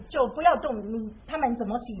就不要动，他们怎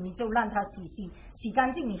么洗你就让他洗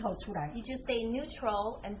干净以后出来。 You just stay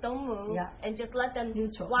neutral and don't move, Yeah. and just let them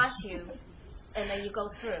Neutral. wash you. and then you go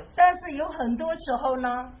through. 但是有很多时候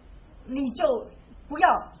呢，你就不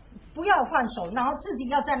要换手，然后自己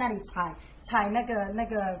要在那里踩那个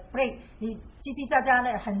brake， 你叽叽喳喳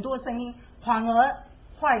的很多声音，反而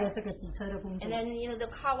坏了这个洗车的工作。 And then the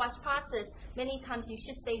car wash process, many times you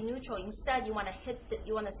should stay neutral. Instead, you want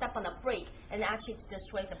to step on the brake and actually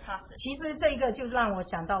destroy the process. 其实这个就让我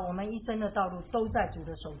想到，我们一生的道路都在主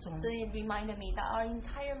的手中。 So it reminded me that our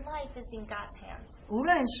entire life is in God's hands. 无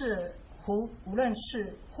论是福，无论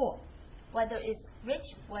是祸， Whether it's rich,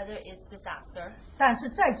 whether it's disaster. 但是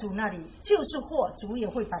在主那里就是祸，主也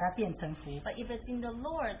会把它变成福。 But if it's in the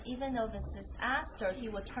Lord, even though it's disaster, He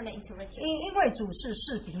will turn it into riches. 因为主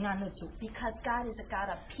是平安的主， Because God is a God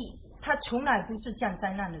of peace. 他从来不是降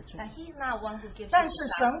灾难的主。 That He's not one who gives 但 you 是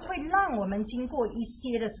神 disaster. 会让我们经过一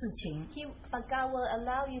些的事情， But God will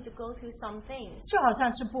allow you to go through some things, 就好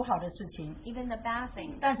像是不好的事情， even the bad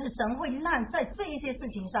things. 但是神会让在这一些事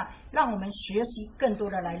情上，让我们学习更多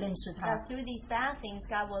的来认识他。 That through these bad things,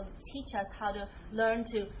 God will teach us how to learn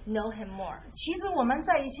to know Him more. 其实我们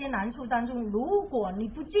在一些难处当中，如果你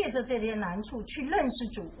不借着这些难处去认识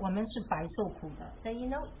主，我们是白受苦的。 That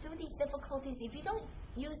through these difficulties, if you don't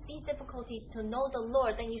use these difficulties to know the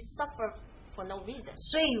Lord, then you suffer for no reason.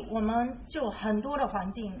 所以我们就很多的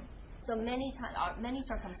环境， So many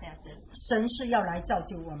circumstances 神是要来造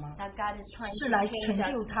就我们， that God is trying 是 to 来 change 成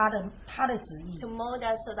us, 就他的旨意。 to mold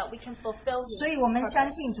us so that we can fulfill His 所以我们 purpose.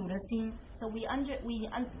 相信主的心， So we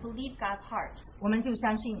believe God's heart. 我们就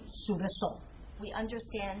相信主的手。 We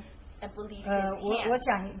understand and believe His 我 hand.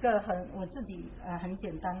 讲一个我自己很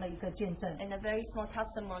简单的一个见证。 And a very small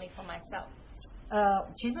testimony for myself.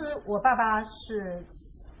 其实我爸爸是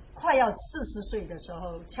快要40岁的时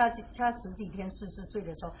候，掐十几天40岁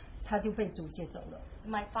的时候，他就被主接走了。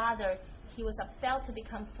 My father, he was about to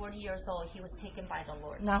become 40 years old. He was taken by the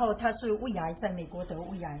Lord. 然后他是胃癌，在美国得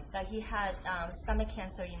胃癌。That he had stomach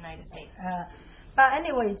cancer in the United States. But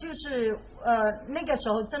anyway， 就是那个时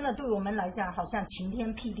候真的对我们来讲，好像晴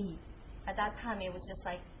天霹雳， At that time, it was just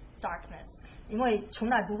like darkness. 因为从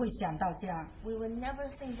来不会想到这样。 We would never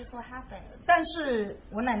think this will happen. 但是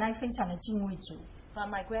我奶奶非常的敬畏主， But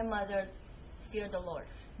my grandmother feared the Lord.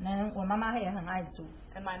 我妈妈也很爱主，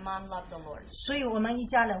 And my mom loved the Lord. 所以我们一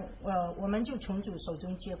家人，我们就从主手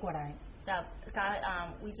中接过来。 That God,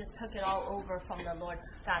 we just took it all over from the Lord,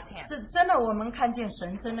 God's hand. 是真的，我们看见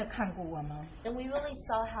神真的看顾我们， Then we really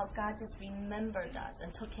saw how God just remembered us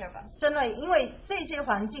and took care of us. 真的，因为这些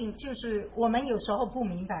环境就是我们有时候不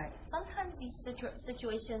明白， Sometimes these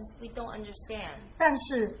situations we don't understand. 但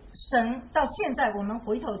是神到现在我们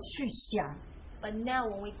回头去想， But now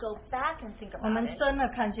when we go back and think 我们 about it, 真的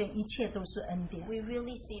看见一切都是恩典。 we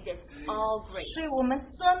really see that all grace. 所以我们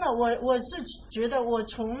真的，我是觉得我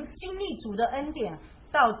从经历主的恩典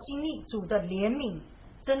到经历主的怜悯，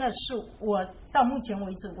真的是我到目前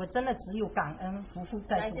为止，我真的只有感恩匍匐 And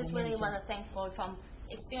在 I 主的 just 面 really 前。 want to thankful from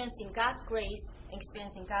experiencing God's grace,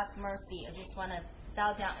 experiencing God's mercy. I just want to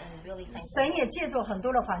bow down and really thank 神 the 也 Lord. 借助很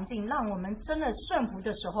多的环境，让我们真的顺服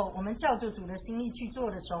的时候，我们照着主的心意去做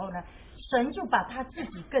的时候呢，神就把他自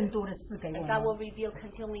己更多的赐给我 And God will 们。 reveal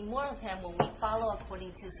continually more of Him when we follow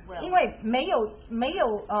according to His will. 因为没有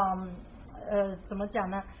怎么讲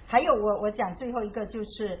呢？还有我讲最后一个就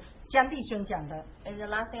是江弟兄讲的， And the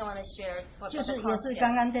last thing I want to share, what 就是也 Brother 是 Carl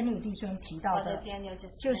刚 shared, 刚登女弟兄提到 Brother 的， Daniel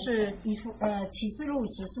just 就是 mentioned 启示录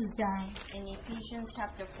14章， in Ephesians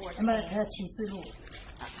chapter 启 14. 示录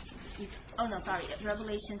Oh no, sorry,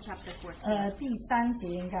 Revelation chapter 14. 第3节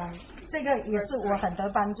应该，这个也是我很得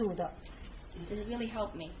帮助的。 It really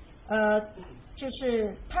helped me. 就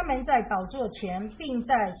是他们在宝座前，并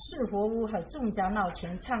在四活屋和众长老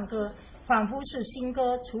前唱歌，仿佛是新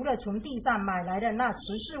歌。除了从地上买来的那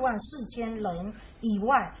144000人以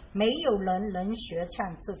外，没有人能学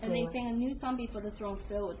唱这歌 And。they sang a new song before the throne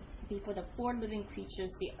filled, before the four living creatures,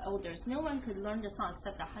 the elders. No one could learn the song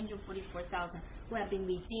except the 144,000 who have been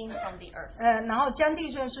redeemed from the earth. 然后江弟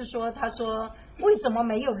兄是说，他说为什么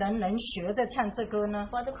没有人能学的唱这歌呢？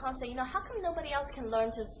 Brother Khan said, how come nobody else can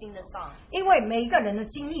learn to sing the song? 因为每一个人的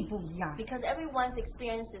经历不一样， Because everyone's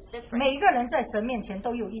experience is different. 每一个人在神面前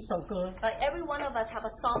都有一首歌， But every one of us have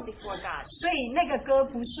a song before God. 所以那个歌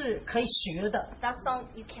不是可以学的， That song,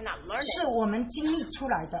 you cannot learn 是 it. 我们经历出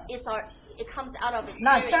来的。it comes out of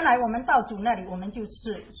那将 experience. 来我们到主那里，我们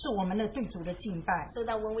是我们的对主的敬拜。 So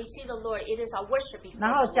that when we see the Lord, it is our worship before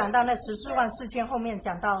然后 the 讲 Lord. 到那14万4千，后面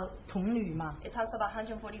讲到童女嘛， It talks about 他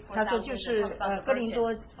说 144,000. 就 It 是 talks about the 哥林 virgin.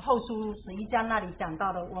 多后书11章那里讲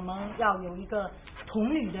到的，我们要有一个童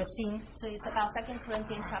女的心， So it's about 2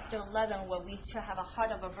 Corinthians chapter 11, where we should have a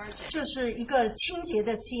heart of a virgin. 就是一个清洁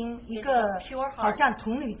的心，一个 pure heart. 好像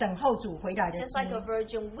童女等候主回来的 Just like a 心，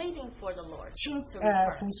 virgin waiting for the Lord 亲 to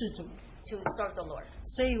return 服侍主。 to serve the Lord.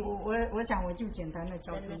 所以我想我就简单的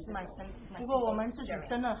交 And 通 this is 这 my 个。 my 不过我 simple 们自己 sharing.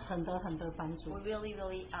 真的很得帮助 We。really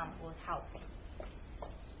will help.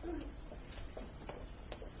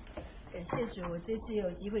 感谢主，我这次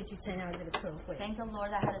有机会去参加这个特会， Thank the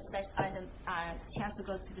Lord I had a chance to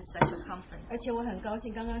go to this special conference. 而且我很高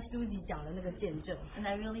兴刚刚书记讲的那个见证， And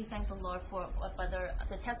I really thank the Lord for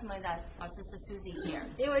the testimony that our sister Susie shared.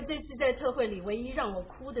 因为这次在特会里唯一让我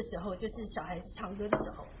哭的时候，就是小孩子唱歌的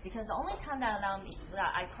时候。 Because the only time that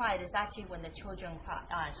I cried is actually when the children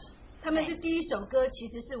cried. 他们这第一首歌其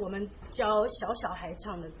实是我们教小孩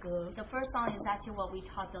唱的歌， The first song is actually what we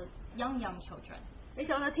taught the young children. 没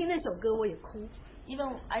想到听那首歌我也哭。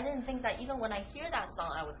 Even I didn't think that even when I hear that song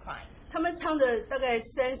I was crying. 他们唱的大概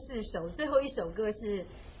3、4首，最后一首歌是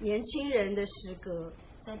年轻人的诗歌。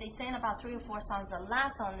 So they sang about 3 or 4 songs. The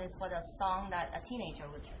last song is for the song that a teenager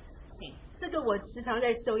would sing. 这个我时常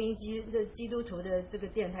在收音机的基督徒的这个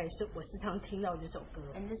电台是，我时常听到这首歌，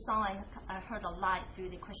 And this song I heard a lot through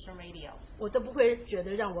the Christian radio. 我都不会觉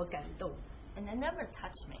得让我感动。 And it never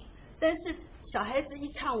touched me. 但是小孩子一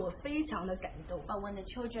唱，我非常的感动。 But when the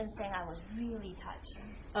children sang, I was really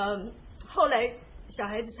touched. 后来小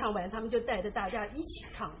孩子唱完，他们就带着大家一起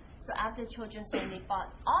唱。 So after children sang, they brought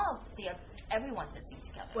everyone to sing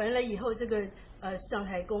together. 完了以后，这个上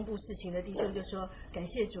台公布事情的弟兄就说：“感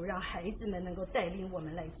谢主，让孩子们能够带领我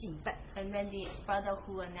们来敬拜。 And then the brother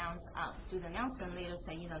who announced through the announcement later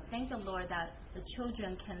said, thank the Lord that the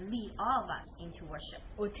children can lead all of us into worship. ”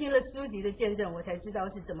我听了苏迪的见证，我才知道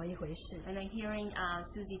是怎么一回事。 And then hearing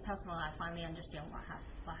Susie's testimony, I finally understand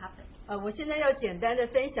what happened. 我现在要简单的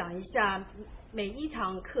分享一下每一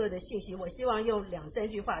堂课的信息，我希望用2、3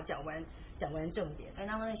句话讲完重点。 And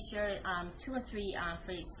I want to share 2 or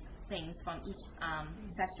 3 things from each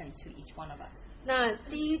session to each one of us. 那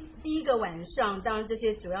第一个晚上，当这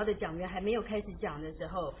些主要的讲员还没有开始讲的时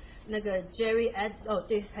候，那个 Jerry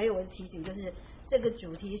对，还有我的提醒就是这个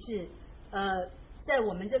主题是在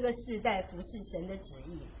我们这个世代服侍神的旨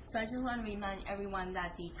意。 So I just want to remind everyone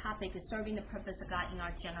that the topic is serving the purpose of God in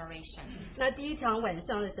our generation. 那第一堂晚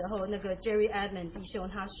上的时候，那个 Jerry Edmond 弟兄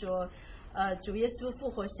他说，主耶稣复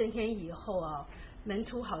活升天以后啊，门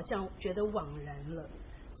徒好像觉得惘然了。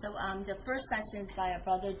 So the first session is by our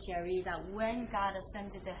brother Jerry that when God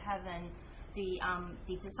ascended to heaven,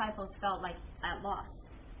 the disciples felt like at loss.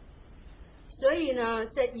 所以呢，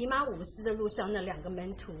在以马五斯的路上，那2个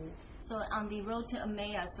门徒， So on the road to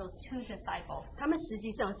Emmaus, those 2 disciples, 他们实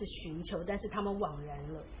际上是寻求，但是他们惘然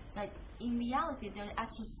了。 that in reality they're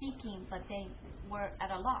actually seeking, but they were at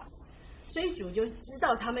a loss. 所以主就知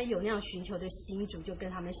道他们有那样寻求的心，主就跟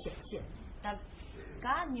他们显现。 That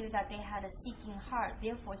God knew that they had a seeking heart,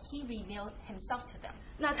 therefore He revealed Himself to them.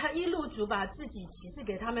 那他一路主把自己启示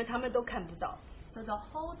给他们，他们都看不到。 So the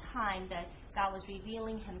whole time that God was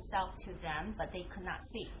revealing Himself to them, but they could not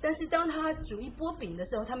see. 但是当他主一拨饼的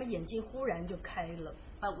时候，他们眼睛忽然就开了。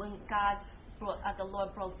 But when the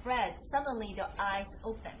Lord broke bread, suddenly their eyes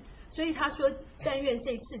opened. 所以他说：“但愿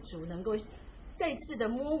这次主能够再次的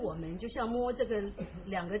摸我们，就像摸这个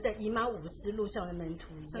2个在以马五斯路上的门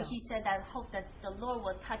徒一 So 样。” He said, I hope that the Lord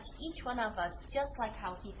will touch each one of us, just like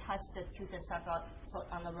how He touched the 2 disciples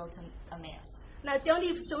on the road to Emmaus. 那江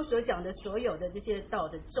立兄所讲的所有的这些道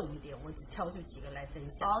的重点，我只挑出几个来分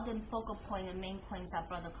享。 All the focal point and main points that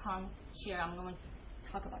Brother Khan shared, I'm going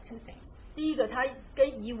to talk about 2 things. 第一个，他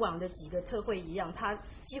跟以往的几个特会一样，他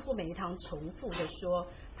几乎每一堂重复的说，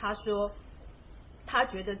他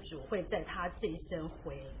觉得主会在他这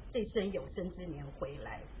生有生之年回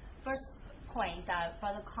来。 First point that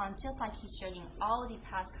Brother Khan, just like he shared in all the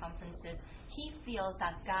past conferences, he feels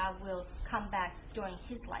that God will come back during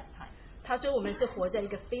his lifetime. 他说我们是活在一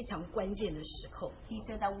个非常关键的时候。 He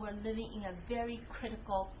said that we're living in a very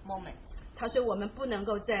critical moment. 他说我们不能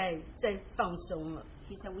够再放松了。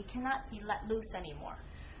 He said we cannot be let loose anymore.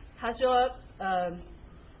 他说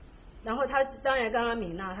然后他当然刚刚米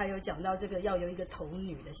娜他有讲到这个要有一个童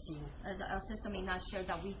女的心， Our sister may not share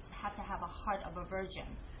that we have to have a heart of a virgin.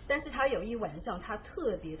 但是他有一晚上他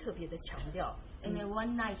特别的强调， And then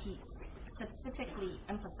one night he specifically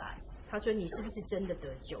emphasized, 他说你是不是真的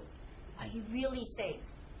得救？ are you really saved?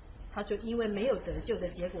 他说因为没有得救的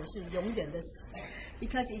结果是永远的死。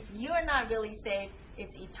Because if you are not really saved,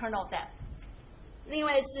 it's eternal death. 另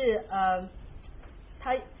外是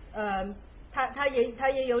他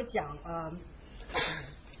也有讲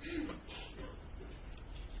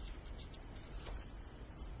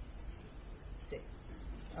对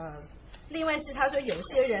另外是他说有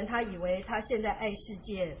些人他以为他现在爱世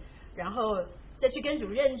界，然后再去跟主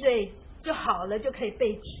认罪就好了，就可以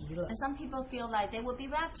被提了。 And some people feel like they will be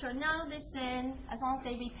raptured. Now they sin. As long as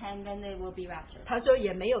they repent, then they will be raptured. 他说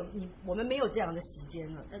也没有我们没有这样的时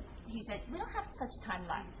间了。But he said, we don't have such time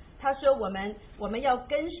left. 他说我们要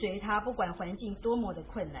跟随他，不管环境多么的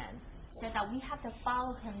困难。He said that we have to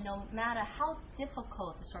follow him no matter how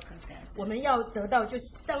difficult the circumstance. 我们要得到就是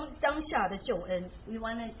当下的救恩。 We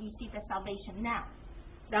want to receive the salvation now.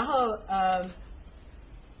 然后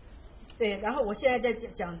对，然后我现在在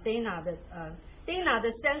讲 Dana 的Dana 的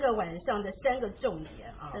3个晚上的3个重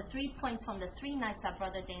点啊。 The 3 points from the 3 nights that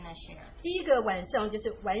Brother Dana shared. 第一个晚上就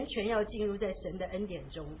是完全要进入在神的恩典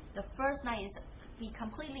中。 The first night is be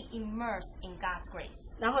completely immersed in God's grace.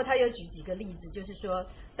 然后他有举几个例子，就是说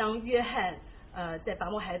当约翰在拔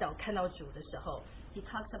摩海岛看到主的时候， He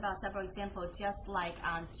talks about several examples, just like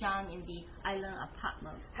John in the island of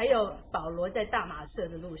Patmos, 还有保罗在大马色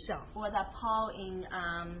的路上 or that Paul in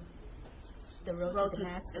The the Road road to to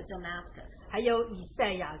Damascus， Damascus, 还有以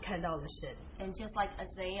赛亚看到了神。 and just like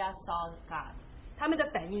Isaiah saw God. 他们的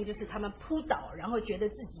反应就是他们扑倒，然后觉得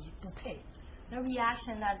自己不配， The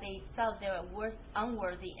reaction that they felt they were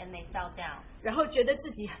unworthy and they fell down. 然后觉得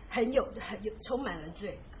自己很有充满了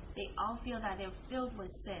罪。 They all feel that they're filled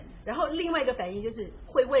with sin. 然后另外一个反应就是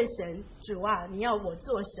会问神，主啊，你要我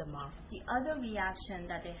做什么？ The other reaction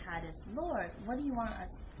that they had is, Lord, what do you want us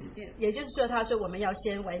to do? 也就是说，他说我们要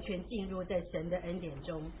先完全进入在神的恩典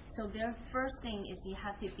中。 So their first thing is you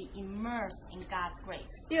have to be immersed in God's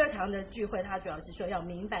grace. 第二堂的聚会，他主要是说要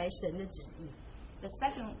明白神的旨意， The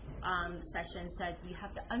second session said you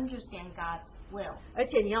have to understand God's will, 而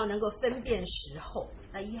且你要能够分辨时候。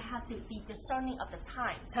 that you have to be discerning of the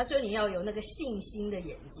time. 他说你要有那个信心的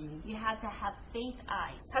眼睛。 You have to have faith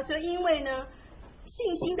eyes. 他说因为呢，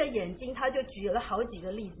信心的眼睛，他就举了好几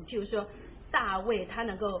个例子，譬如说大卫他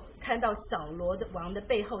能够看到扫罗的王的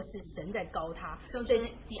背后是神在高他， So 所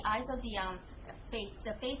以 the eyes of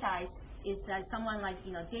the faith eyes is that someone like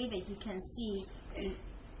David, he can see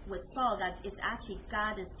with Saul that it's actually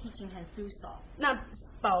God is teaching him through Saul. 那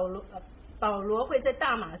保罗会在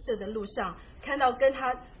大马色的路上看到跟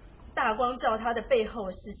他大光照他的背后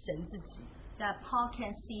是神自己。 That Paul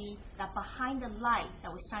can see that behind the light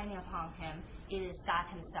that was shining upon him, it is God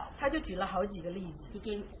himself. 他就举了好几个例子， He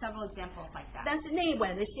gave several examples like that. 但是那一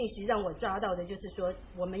晚的信息让我抓到的就是说，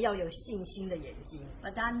我们要有信心的眼睛。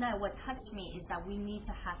 But that night, what touched me is that we need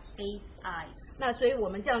to have faith eyes. 那所以我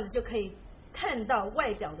们这样子就可以看到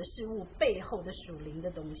外表的事物背后的属灵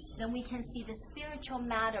的东西。 Then we can see the spiritual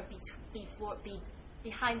matter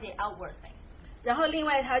behind the outward thing. 然后另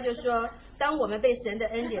外他就说，当我们被神的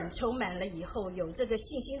恩典充满了以后，有这个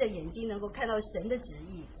信心的眼睛，能够看到神的旨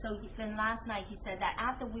意。 So then last night he said that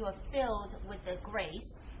after we were filled with the grace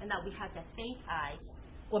and that we had the faith eyes,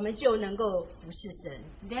 我们就能够服侍神。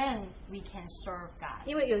 then we can serve God.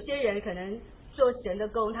 因为有些人可能做神的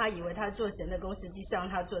工，他以为他做神的工，实际上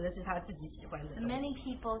他做的是他自己喜欢的 And 东西。 many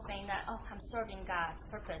people saying that, oh, I'm serving God's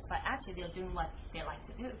purpose, but actually they're doing what they like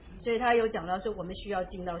to do. 所以他有讲到说，我们需要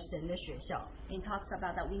进到神的学校。 He talks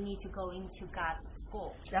about that we need to go into God's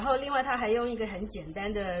school. 然后另外他还用一个很简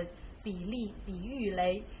单的比喻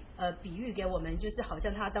来比喻给我们，就是好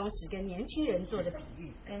像他当时跟年轻人做的比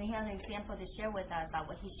喻。 And he has an example to share with us about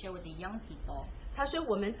what he shared with the young people. 他说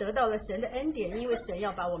我们得到了神的恩典，因为神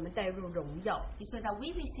要把我们带入荣耀， He said that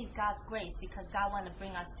we receive God's grace because God wants to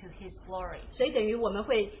bring us to His glory. 所以等于我们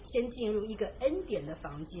会先进入一个恩典的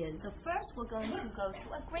房间。 So first we're going to go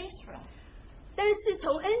to a grace room. 但是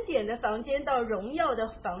从恩典的房间到荣耀的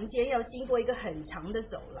房间，要经过一个很长的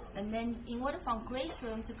走廊。 And then in order from grace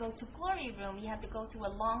room to go to glory room, you have to go through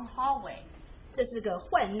a long hallway. 这是个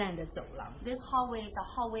患难的走廊， This hallway is a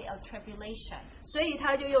hallway of tribulation. 所以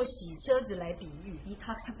他就用洗车子来比喻。 He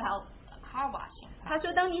talks about car washing. 他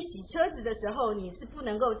说，当你洗车子的时候，你是不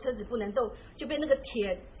能够车子不能动，就被那个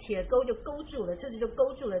铁钩就勾住了，车子就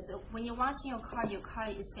勾住了。 So when you're washing your car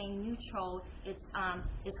is staying neutral.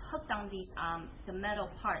 It's hooked on the metal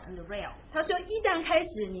part on the rail. 他说，一旦开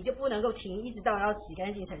始，你就不能够停，一直到要洗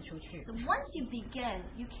干净才出去。 So once you begin,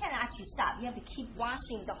 you can't actually stop. You have to keep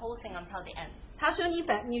washing the whole thing until the end. 他说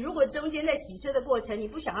你如果中间在洗车的过程，你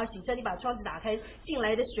不想要洗车，你把窗子打开，进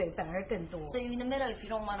来的水反而更多。So in the middle, if you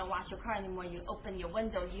don't want to wash your car anymore, you open your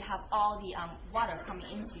window, you have all the water coming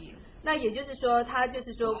into you. 那也就是说，他就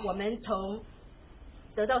是说，我们从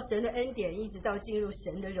得到神的恩典，一直到进入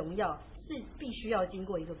神的荣耀，是必须要经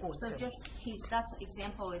过一个过 So 程。 just that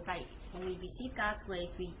example is like when we receive God's grace,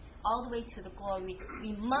 we all the way to the glory,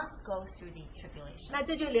 we must go through the tribulation. 那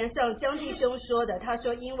这就连上江弟兄说的，他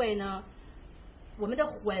说，因为呢，我们的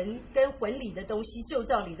魂跟魂里的东西、旧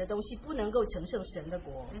造里的东西，不能够承受神的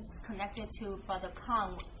国。 This is connected to Brother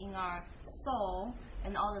Kong in our soul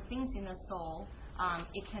and all the things in the soul.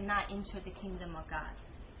 It cannot enter the kingdom of God.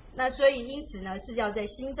 那所以因此呢，是要在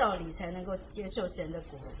新造里才能够接受神的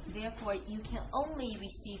国。 Therefore, you can only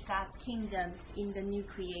receive God's kingdom in the new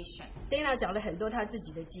creation. Dana 讲了很多他自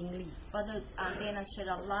己的经历。 Brother Dana shared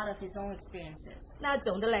a lot of his own experiences. 那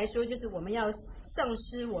总的来说，就是我们要丧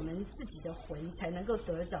失我们自己的魂，才能够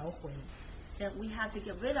得着魂， That we have to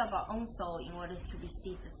get rid of our own soul in order to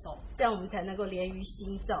receive the soul. 这样我们才能够连于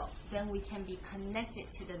新造。 Then we can be connected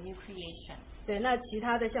to the new creation. 对，那其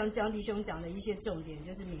他的像江弟兄讲的一些重点，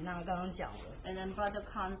就是米娜刚刚讲的， And then Brother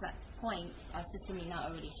Khan's point, Sister Mina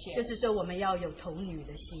already 就 shared, 是说我们要有童女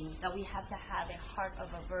的心。 that we have to have a heart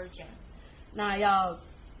of a virgin. 那要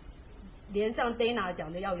连上 Dana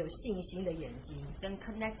讲的要有信心的眼睛， Then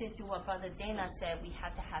connected to what Brother Dana said, we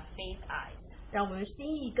have to have faith eyes, 让我们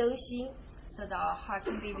心意更新， so that our heart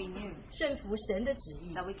can be renewed, 顺服神的旨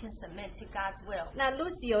意。 that we can submit to God's will. 那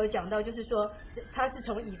Lucy 有讲到，就是说他是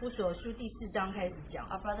从以弗所书第4章开始讲，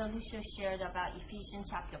 Our brother Lucia shared about Ephesians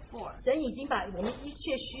chapter 4. 神已经把我们一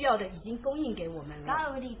切需要的已经供应给我们 God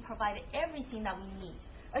了， already provided everything that we need.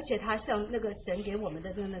 而且他向那个神给我们的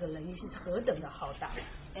那个能力是何等的浩大。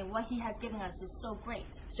 And what He has given us is so great.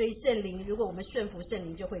 所以圣灵，如果我们顺服圣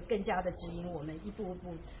灵，就会更加的指引我们一步一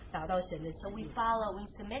步达到神的旨 So we 意。 follow, we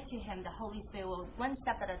submit to Him. The Holy Spirit will, one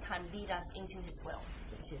step at a time, lead us into His will.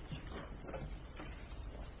 谢谢。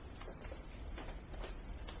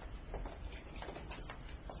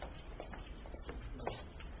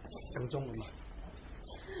讲中文嘛，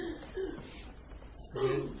时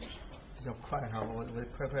间比较快哈，我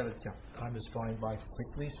快快的讲。 Time is flying by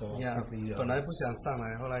quickly, so I'll Yeah, quickly. 本来不想上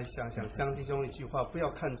来，后来想江弟兄一句话，不要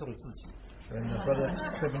看重自己。 And Brother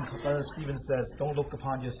Stephen says, "Don't look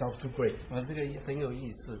upon yourself too great." 这个也很有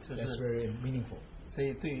意思，就 That's 是 very meaningful. 所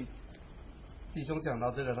以对于弟兄讲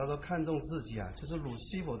到这个，他说看重自己啊，就是鲁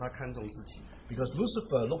西弗他看重自己， Because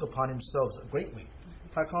Lucifer looked upon himself greatly.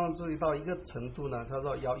 他看重到一个程度呢，他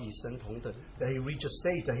说要与神同等。 That he reached a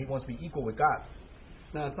stage that he wants to be equal with God.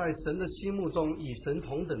 那在神的心目中，与神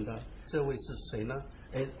同等的这位是谁呢？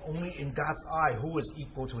 And only in God's eye, who is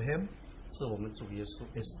equal to him 是我们主耶稣。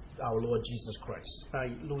 is our Lord Jesus Christ. 那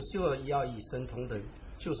鲁西弗要与神同等，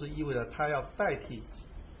就是意味着他要代替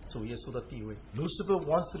主耶稣的地位。 Lucifer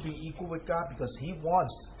wants to be equal with God because he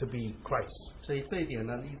wants to be Christ. 所以这一点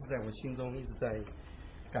呢，一直在我心中一直在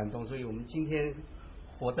感动。所以我们今天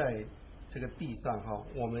活在这个地上哈，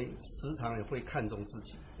我们时常也会看重自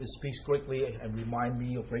己。 It speaks greatly and remind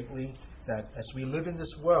me of greatly that as we live in this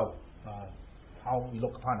world, how we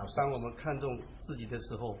look upon 当我 ourselves. 们看重自己的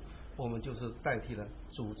时候，我们就是代替了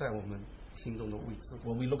主在我们心中的位置。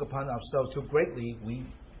 When we look upon ourselves too greatly, we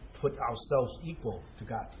put ourselves equal to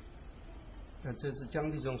God. 那这是江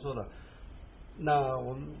弟兄说的。那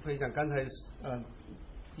我们分享刚才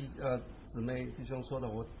姊妹弟兄说的，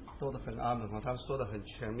我都很阿门哈，他说的很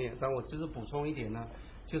全面。但我只是补充一点呢，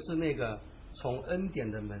就是那个从恩典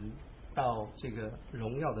的门到这个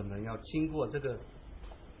荣耀的门，要经过这个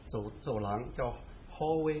走廊，叫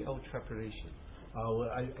hallway of tribulation。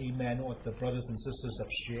 Amen. What the brothers and sisters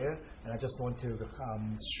have shared, and I just want to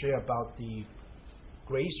share about the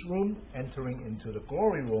grace room. Entering into the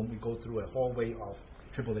glory room, we go through a hallway of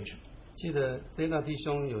tribulation. 记得贝纳弟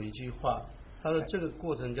兄有一句话，他说这个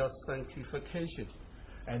过程叫 sanctification。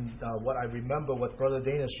 And what I remember, what Brother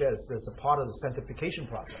Dana shares, is a part of the sanctification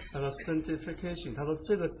process. 他说 sanctification， 他说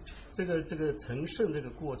这个成圣这个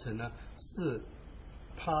过程呢，是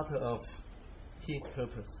part of his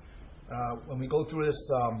purpose。 When we go through this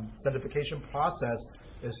sanctification process,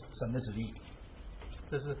 is 神的旨意，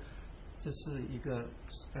这是一个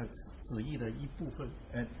旨意的一部分。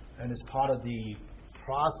 and it's part of the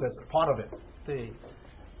process, part of it. 对，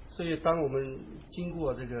所以当我们经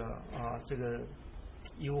过这个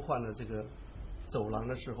忧患的这个走廊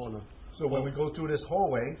的时候呢， So when we go through this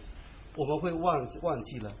hallway, 我们会忘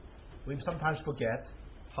记了， we sometimes forget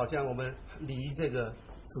好像我们离这个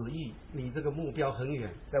旨意、离这个目标很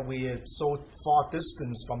远。 that we are so far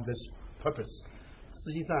distance from this purpose.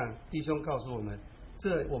 实际上，弟兄告诉我们，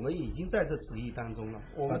这我们已经在这旨意当中了。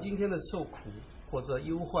我们今天的受苦或者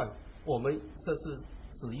忧患，我们这是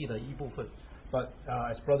旨意的一部分。But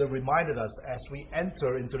as brother reminded us, as we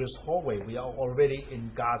enter into this hallway, we are already in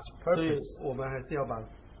God's 所以 purpose. 我们还是要把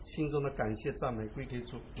心中的感谢赞美归给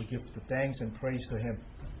主。 We give the thanks and praise to Him.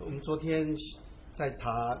 我们昨天在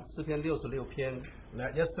查诗篇66篇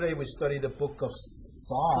Yesterday we studied the book of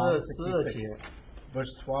 12 Psalm 节，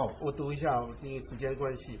 verse 12. 我读一下，因为时间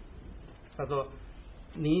关系。他说：“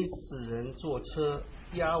你使人坐车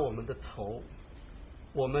压我们的头，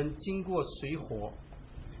我们经过水火，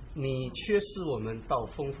你却使我们到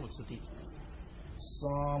丰富之地。”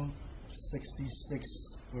 Psalm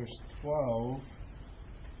 66 verse 12.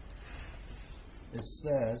 It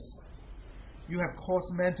says, "You have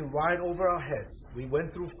caused men to ride over our heads. We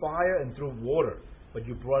went through fire and through water, but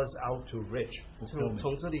you brought us out to rich 从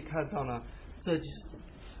fulfillment." 这里看到呢，这就是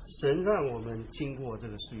神让我们经过这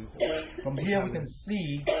个水火。 From here we can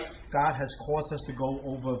see God has caused us to go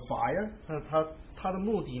over fire, 他的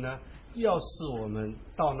目的呢，要使我们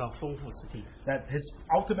到那丰富之地， that His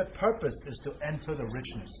ultimate purpose is to enter the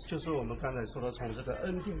richness. 就是我们刚才说的，从这个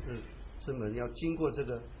恩典之门，要经过这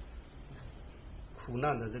个苦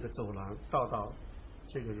难的这个走廊，到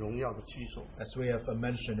这个荣耀的居所。 As we have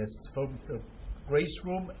mentioned, it's from the grace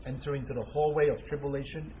room entering to the hallway of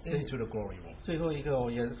tribulation into the glory room. 最后一个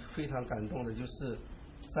我也非常感动的，就是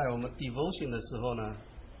在我们 devotion 的时候呢，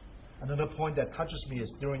 Another point that touches me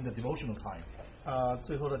is during the devotional time.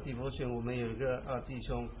 最后的 devotion 我们有一个弟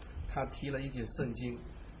兄，他提了一节圣经，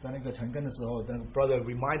在那个晨更的时候，那个 brother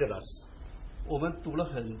reminded us. 我们读了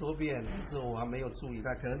很多遍，但是我还没有注意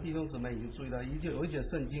到，可能弟兄姊妹已经注意到，有一节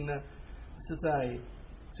圣经呢，是在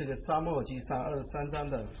这个撒母耳记上23章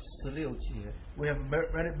的16节。 We have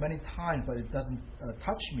read it many times, but it doesn't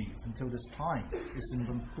touch me until this time. It's in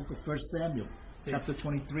the book of 1 Samuel, chapter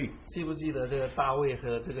 23. 记不记得这个大卫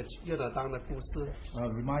和这个约拿单的故事？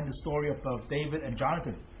 Remind the story of David and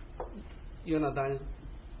Jonathan. 约拿单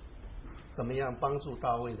怎么样帮助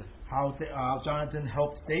大卫的？How Jonathan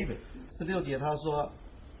helped David. ？16节他说，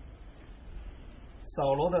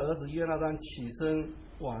扫罗的儿子约拿单起身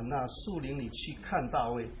往那树林里去看大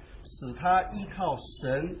卫，使他依靠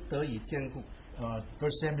神得以坚固。 1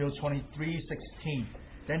 Samuel 23:16.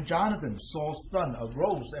 Then Jonathan, Saul's son,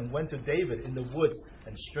 arose and went to David in the woods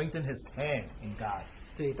and strengthened his hand in God.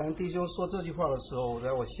 对，当弟兄说这句话的时候，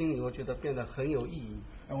在我心里我觉得变得很有意义，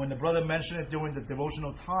 And when the brother mentioned it during the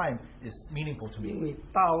devotional time, it's meaningful to 因 me. 为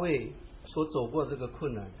大卫所走过这个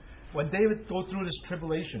困难， When David go through this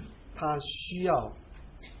tribulation, 他需要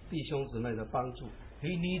弟兄姊妹的帮助。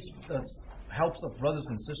 he needs the helps of brothers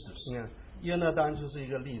and sisters. 你看，约拿单就是一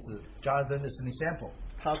个例子， Jonathan is an example.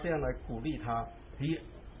 他这样来鼓励他， He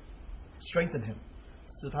strengthened him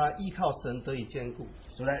使他依靠神得以坚固。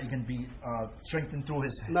 so that he can be strengthened through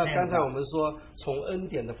his 那刚 hands. 才我们说，从恩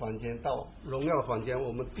典的房间到荣耀的房间，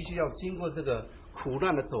我们必须要经过这个苦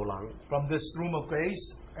难的走廊， From this room of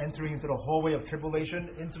grace, entering into the hallway of tribulation,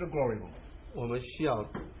 into the glory room. 我们需要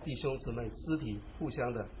弟兄姊妹肢体互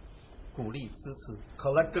相的鼓励支持，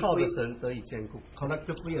 Collectively 靠着神得以坚固。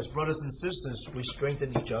 Collectively, as brothers and sisters, we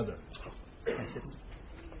strengthen each other. 感谢主。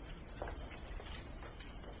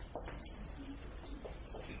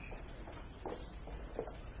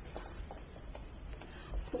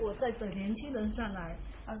我在等年轻人上来，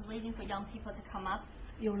 I was waiting for young people to come up.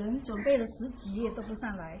 有人准备了10几页都不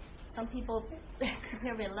上来。 Some people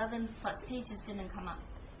prepared 11 but pages didn't come up.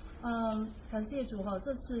 感谢主哈，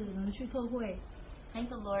这次能去特会， Thank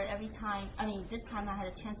the Lord every time. I mean, this time I had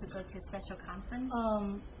a chance to go to a special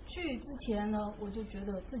conference. 去之前呢，我就觉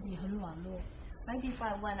得自己很软弱， Right before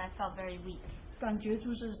I went, I felt very weak. 感觉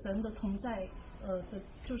就是神的同在，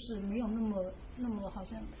就是没有那么好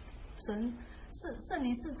像神是圣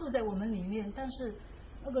灵是住在我们里面，但是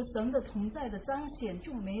那个神的同在的彰显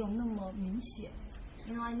就没有那么明显。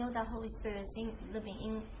 You know, I know that Holy Spirit is living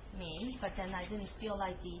in me, but then I didn't feel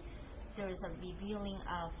like there is a revealing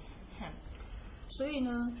of Him. 所以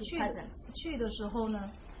呢， His presence. 去的时候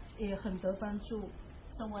呢，也很得帮助。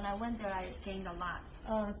 So when I went there, I gained a lot.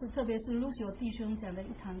 是特别是 Lucio 弟兄讲的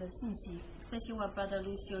一堂的信息， Especially what Brother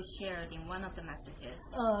Lucio shared in one of the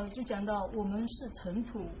messages, 就讲到我们是尘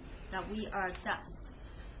土， that we are dust.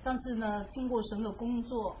 但是呢，经过神的工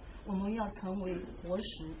作，我们要成为活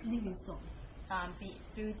石 living stone。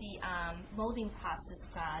 Through the molding process,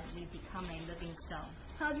 God, we become a living stone.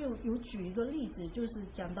 他就有举一个例子，就是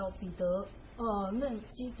讲到彼得认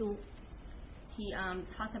基督 He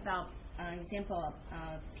talked about an example of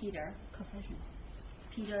Peter, confession，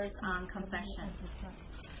 Peter's confession.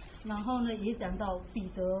 然后呢，也讲到彼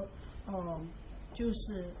得，就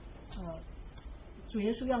是主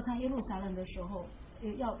耶稣要上耶路撒冷的时候，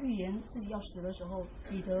要预言自己要死的时候，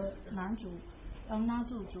彼得要拉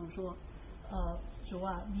住主说，主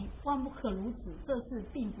啊，你万不可如此，这事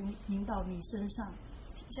并不临到你身上。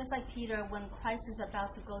Just like Peter, when Christ is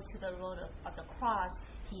about to go to the road of the cross,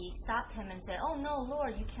 he stopped him and said, "Oh no,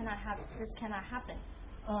 Lord, this cannot happen."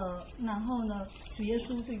 然后呢，主耶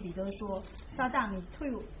稣对彼得说：“撒旦，你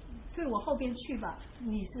退我后边去吧，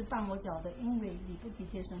你是绊我脚的，因为你不体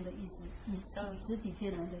贴神的意思，你只体贴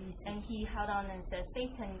人的意思。” And he held on and said,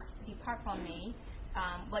 "Satan, depart from me.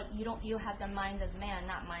 But you have the mind of man,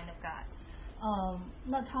 not mind of God."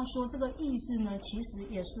 那他说这个意思呢，其实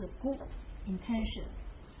也是 good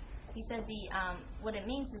intention。He said what it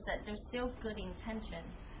means is that there's still good intention.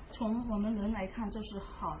 从我们人来看，这是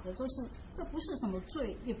好的，这不是什么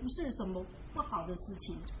罪，也不是什么不好的事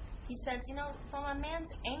情。He says, from a man's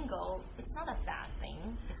angle, it's not a bad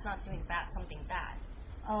thing. It's not doing something bad.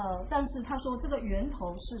 但是他说这个源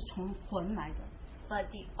头是从魂来的。But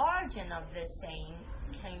the origin of this saying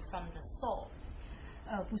came from the soul.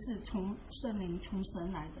 不是从圣灵、从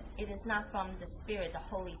神来的。It is not from the Spirit, the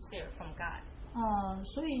Holy Spirit, from God.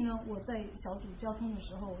 所以呢，我在小组交通的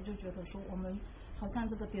时候，我就觉得说，我们好像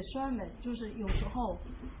这个 discernment， 就是有时候，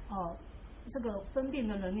这个分辨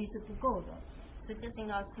的能力是不够的。So just in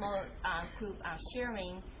our small group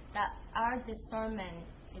sharing that our discernment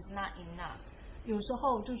is not enough. 有时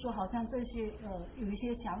候就是说，好像这些有一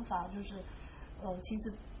些想法，就是其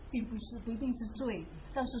实不一定是罪，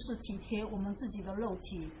但是是体贴我们自己的肉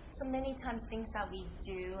体。So many times things that we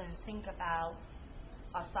do and think about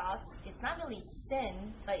our thoughts, it's not really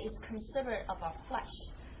sin, but it's considerate of our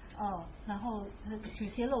flesh. 然后体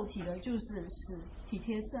贴肉体的就是死，体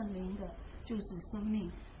贴圣灵的就是生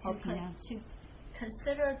命和平安。To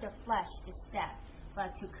consider the flesh is death,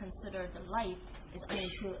 but to consider the life is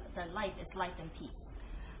life and peace.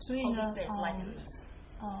 所以呢，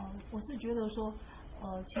我是觉得说，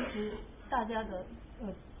其实大家的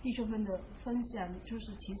弟兄们的分享就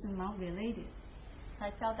是其实蛮 related。So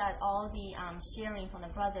I felt that all the sharing from the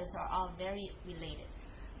brothers are all very related.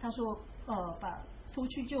 他说，把脱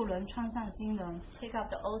去旧人，穿上新人。Take up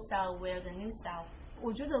the old style, wear the new style.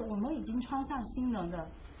 我觉得我们已经穿上新人了。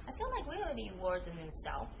I feel like we already wore the new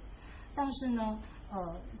style. 但是呢，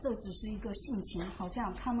这只是一个性情，好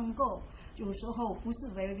像 come and go， 有时候不是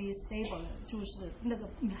very stable， 就是那个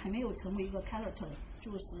还没有成为一个 character，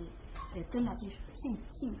 就是跟他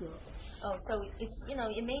性格。Oh, so it's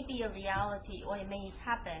it may be a reality or it may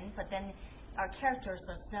happen, but then our characters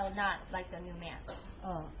are still not like the new man.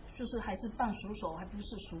 就是还是半熟手，还不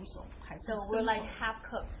是熟手，还是。So we're like half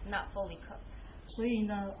cooked, not fully cooked. 所以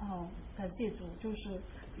呢，感谢主，就是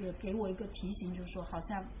也给我一个提醒，就是说好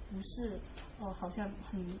像不是，好像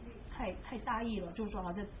太大意了，就是说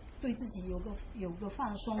好像对自己有个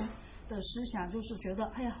放松的思想，就是觉得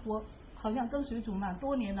哎呀，我好像跟随主蛮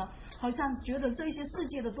多年了，好像觉得这些世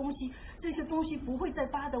界的东西，这些东西不会再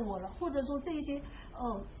巴得我了，或者说这些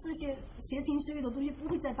邪情私欲的东西不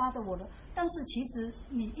会再巴得我了。但是其实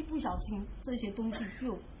你一不小心，这些东西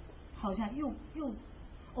好像又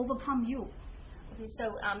overcome you。Okay,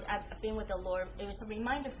 so I've been with the Lord. It was a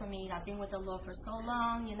reminder for me. I've been with the Lord for so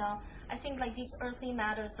long. I think like these earthly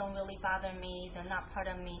matters don't really bother me. They're not part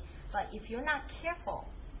of me. But if you're not careful,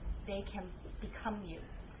 they can become you.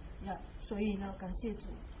 Yeah. 所以呢，感谢主。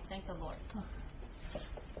Thank the Lord.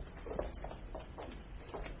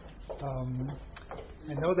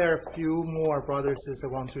 I know there are a few more brothers and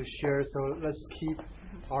sisters want to share, so let's keep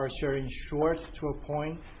our sharing short to a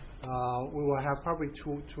point. We will have probably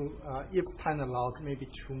two if time allows, maybe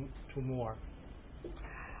two more.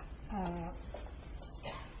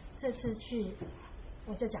 这次去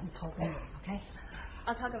我就讲头跟尾 ，OK？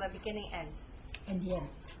 I'll talk about beginning and end.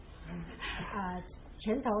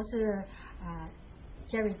 前头是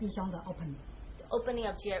Jerry 弟兄的 opening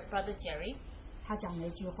of Brother Jerry. 他讲了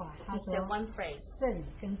一句话，他 He 说 said one phrase. 这里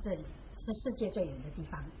跟这里是世界最远的地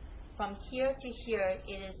方。From here to here,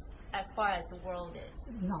 it is as far as the world is.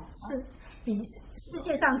 No， 是比世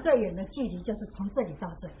界上最远的距离就是从这里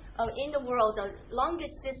到这里。Oh, in the world, the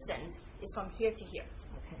longest distance is from here to here.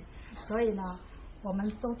 OK， 所以呢，我们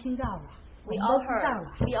都听到了， We 我们 all 都知道 heard.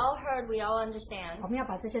 了。 We all heard. We all understand. 我们要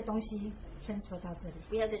把这些东西 transfer 到这里。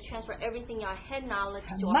 We have to transfer everything in our head knowledge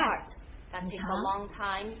很 to our 慢 heart. That 很 takes 长 a long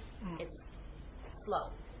time. It's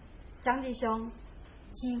slow. 张弟兄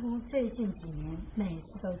几乎最近几年每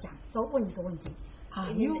次都问一个问题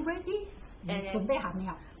 ：Are you ready？ 你准备好没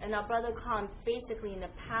有？ And our brother Khan, basically in the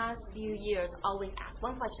past few years, always asks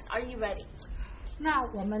one question: Are you ready? 那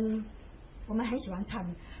我们很喜欢唱，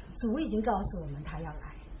主已经告诉我们他要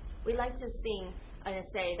来。 We like to sing and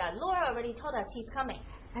say that Lord already told us He's coming.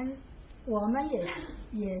 And 我们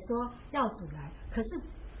也说要主来，可是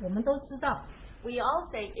我们都知道， We all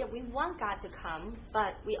say, yeah, we want God to come,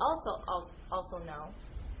 but we also know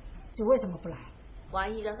主为什么不来？ why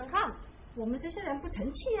He doesn't come. 我们这些人不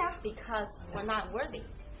成器啊。 Because we're not worthy.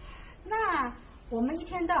 那我们一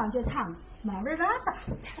天到晚就唱 Maranatha，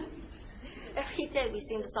 Every day we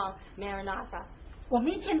sing the song Maranatha. 我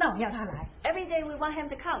们一天到晚要他来， Every day we want Him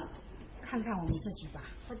to come. 看看我们自己吧。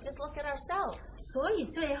 But just look at ourselves. 所以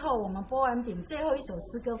最后我们播完饼，最后一首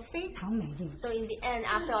诗歌非常美丽。 So in the end,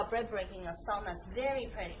 after our bread breaking, a song that's very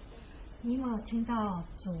pretty. 你有没有听到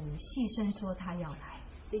主细声说他要来？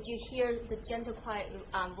 Did you hear the gentle, quiet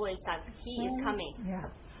voice that He is coming? Yeah.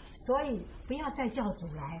 所以不要再叫主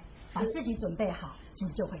来，把自己准备好，主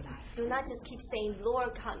就会来。 Do not just keep saying,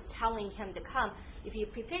 Lord, come, telling Him to come. If you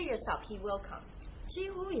prepare yourself, He will come. 几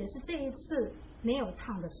乎也是这一次没有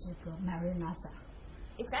唱的诗歌 Maranatha。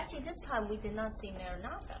 It's actually this time we did not sing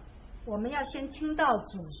Maranatha. 我们要先听到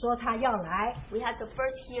主说他要来， We had to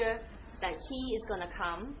first hear that He is going to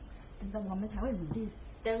come, 我们才会努力。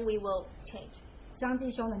 then we will change. 张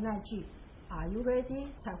弟兄的那句 Are you ready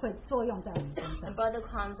才会作用在我们身 And 上。 Brother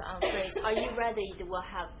Khan's phrase, Are you ready?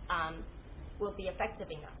 Will be effective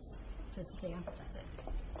in us. 就是这样。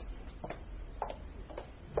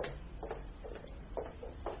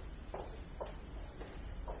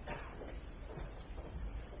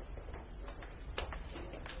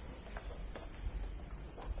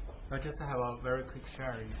 I just have a very quick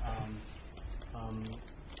sharing.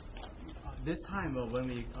 This time when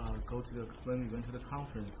we went to the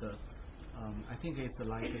conference, I think it's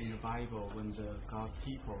like in the Bible when the God's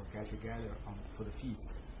people get together for the feast.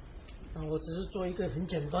 我只是做一个很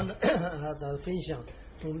简单的的分享。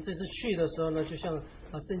我们这次去的时候呢，就像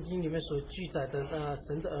圣经里面所记载的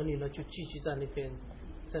神的儿女呢，就聚集在那边，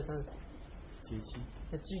在他节期。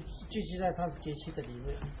聚集在他的节期的里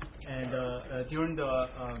面。And during the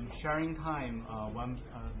sharing time,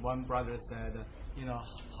 one brother said, you know,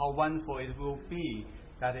 how wonderful it will be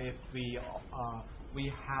that if we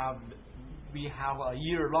have a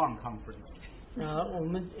year-long conference. 我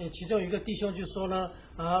们其中有一个弟兄就说呢，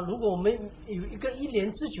如果我们有一个1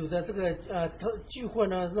年之久的这个聚会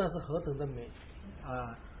呢，那是何等的美。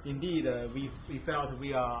Indeed, we felt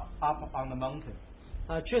we are up on the mountain.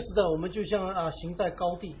 确实的，我们就像行在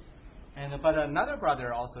高地。But another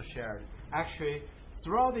brother also shared, actually,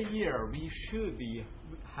 throughout the year we should be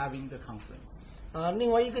having the conference.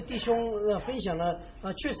 另外一个弟兄分享呢，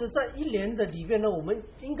确实在1年的里边呢，我们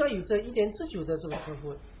应该有这1年之久的这个聚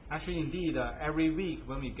会。Actually, indeed, every week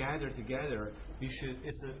when we gather together, it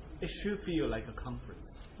should feel like a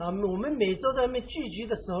conference. 我们每周在那边聚集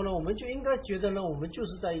的时候呢，我们就应该觉得呢，我们就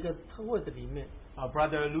是在一个特会的里面。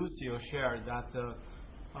Brother Lucio shared that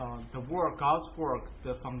the work, God's work,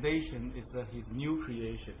 the foundation is His new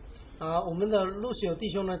creation. 我们的路西有弟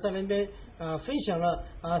兄呢，在那边分享了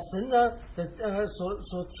神呢的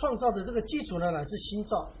所创造的这个基础呢，乃是新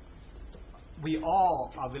造。We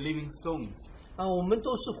all are the living stones. 我们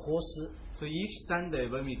都是活石。So each Sunday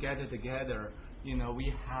when we gather together, you know,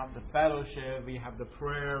 we have the fellowship, we have the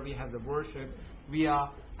prayer, we have the worship. We are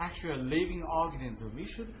actually a living organism.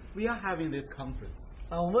 We are having this conference.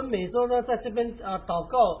 我们每周呢，在这边祷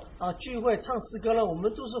告聚会唱诗歌呢，我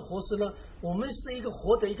们都是活石呢，我们是一个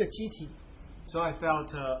活的一个机体。So I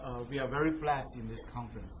felt we are very blessed in this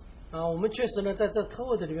conference. 我们确实呢，在这特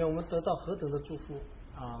会的里面，我们得到何等的祝福。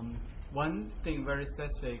One thing very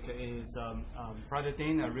specific is Brother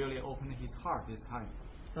Dana really opened his heart this time.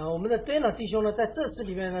 我们的 Dana 弟兄呢，在这次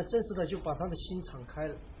里面呢，真实的就把他的心敞开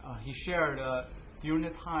了。He shared during the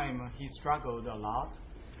time he struggled a lot.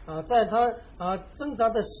 在他挣扎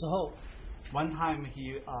的时候 ，One time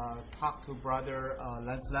he talked to Brother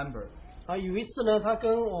Lance Lambert. 有一次呢，他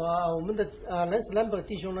跟我们的Lance Lambert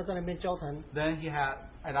弟兄呢在那边交谈。Then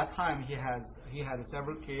at that time he had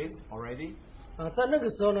several kids already. 在那个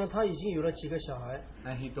时候呢，他已经有了几个小孩。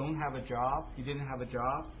And he didn't have a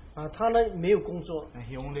job. 他呢没有工作。And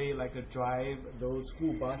he only drive those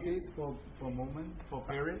school buses for a moment, for a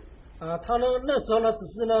period. 他呢那时候呢，只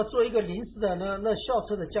是呢做一个临时的那校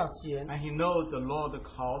车的驾驶员。And he knows the Lord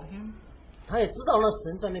called him. 他也知道呢，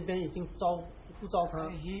神在那边已经呼召他。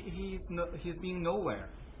He's been nowhere.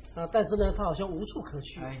 但是呢，他好像无处可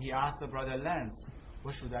去。And he asked Brother Lance,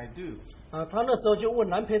 "What should I do?" 他那时候就问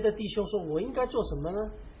蓝培的弟兄说：“我应该做什么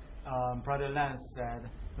呢？” Brother Lance said,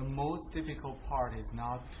 "The most difficult part is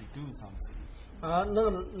not to do something." 那个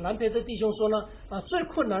蓝培的弟兄说呢，最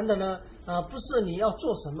困难的呢，不是你要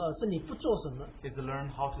做什么，而是你不做什么。Is to learn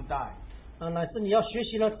how to die. 乃是你要学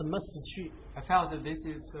习呢怎么死去。I felt that this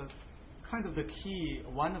is kind of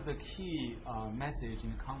one of the key message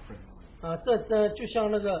in the conference. 这就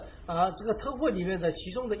像那个这个特会里面的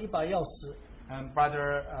其中的一把钥匙。And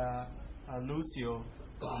Brother Lucio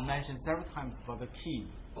mentioned several times about the key.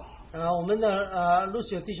 我们的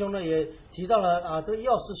Lucio 弟兄呢也提到了这个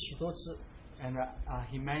钥匙许多次。And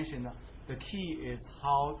he mentioned the key is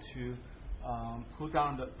how to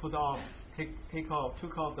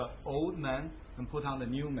took off the old man and put on the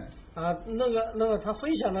new man. 那个他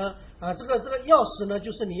分享了这个钥匙呢，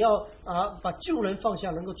就是你要把旧人放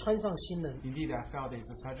下，能够穿上新人。Indeed, I felt it's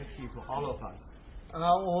such a key to all of us.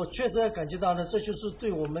 我确实感觉到呢，这就是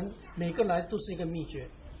对我们每个来都是一个秘诀。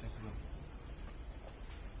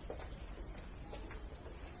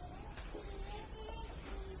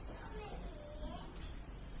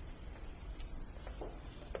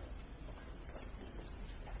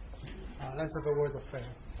Let's have a word of prayer.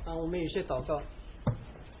 我们有些祷告。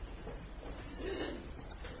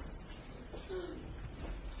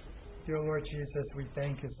Dear Lord Jesus, we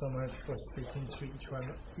thank you so much for speaking to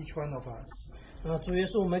each one of us. 主耶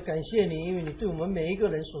稣，我们感谢你，因为你对我们每一个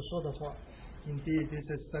人所说的话。Indeed, this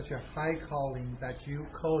is such a high calling that you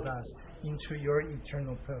called us into your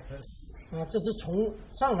eternal purpose. 这是从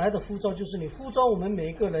上来的呼召，就是你呼召我们每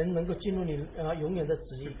一个人能够进入你永远的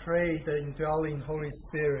旨意。We pray the indwelling Holy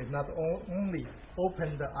Spirit not only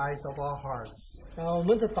open the eyes of our hearts, 我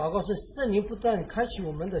们的祷告是圣灵不但开启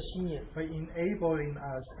我们的心眼， but enabling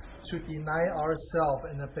us to deny ourselves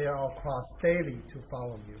and bear our cross daily to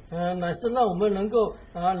follow you. 乃是让我们能够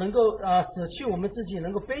舍弃我们自己，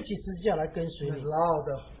能够背起十字架来跟随你。 Allow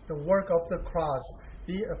the work of the cross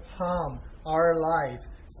be upon our life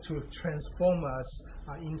to transform us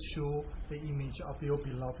into the image of your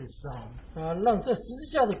beloved Son. 让这十字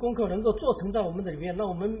架的功课能够做成在我们的里面，让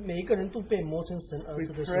我们每一个人都被磨成神儿 We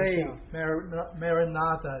子的形 pray 象。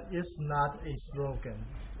 Maranatha is not a slogan,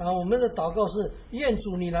 我们的祷告是愿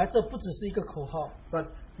主你来，这不只是一个口号， but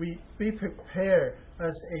we be prepared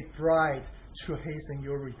as a bride to hasten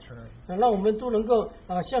your return. 让我们都能够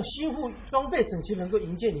像新妇装备整齐，能够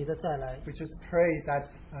迎接你的再来。 We just pray that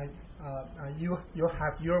you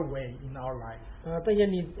have your way in our life. 但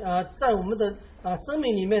愿你在我们的生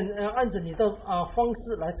命里面按着你的方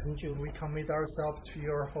式来成就。 We commit ourselves to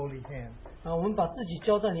your holy hand. 我们把自己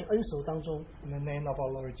交在你恩手当中。 In the name of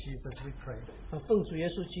our Lord Jesus, we pray. 奉主耶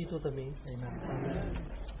稣基督的名。 Amen.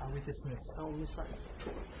 We dismiss. 我们上。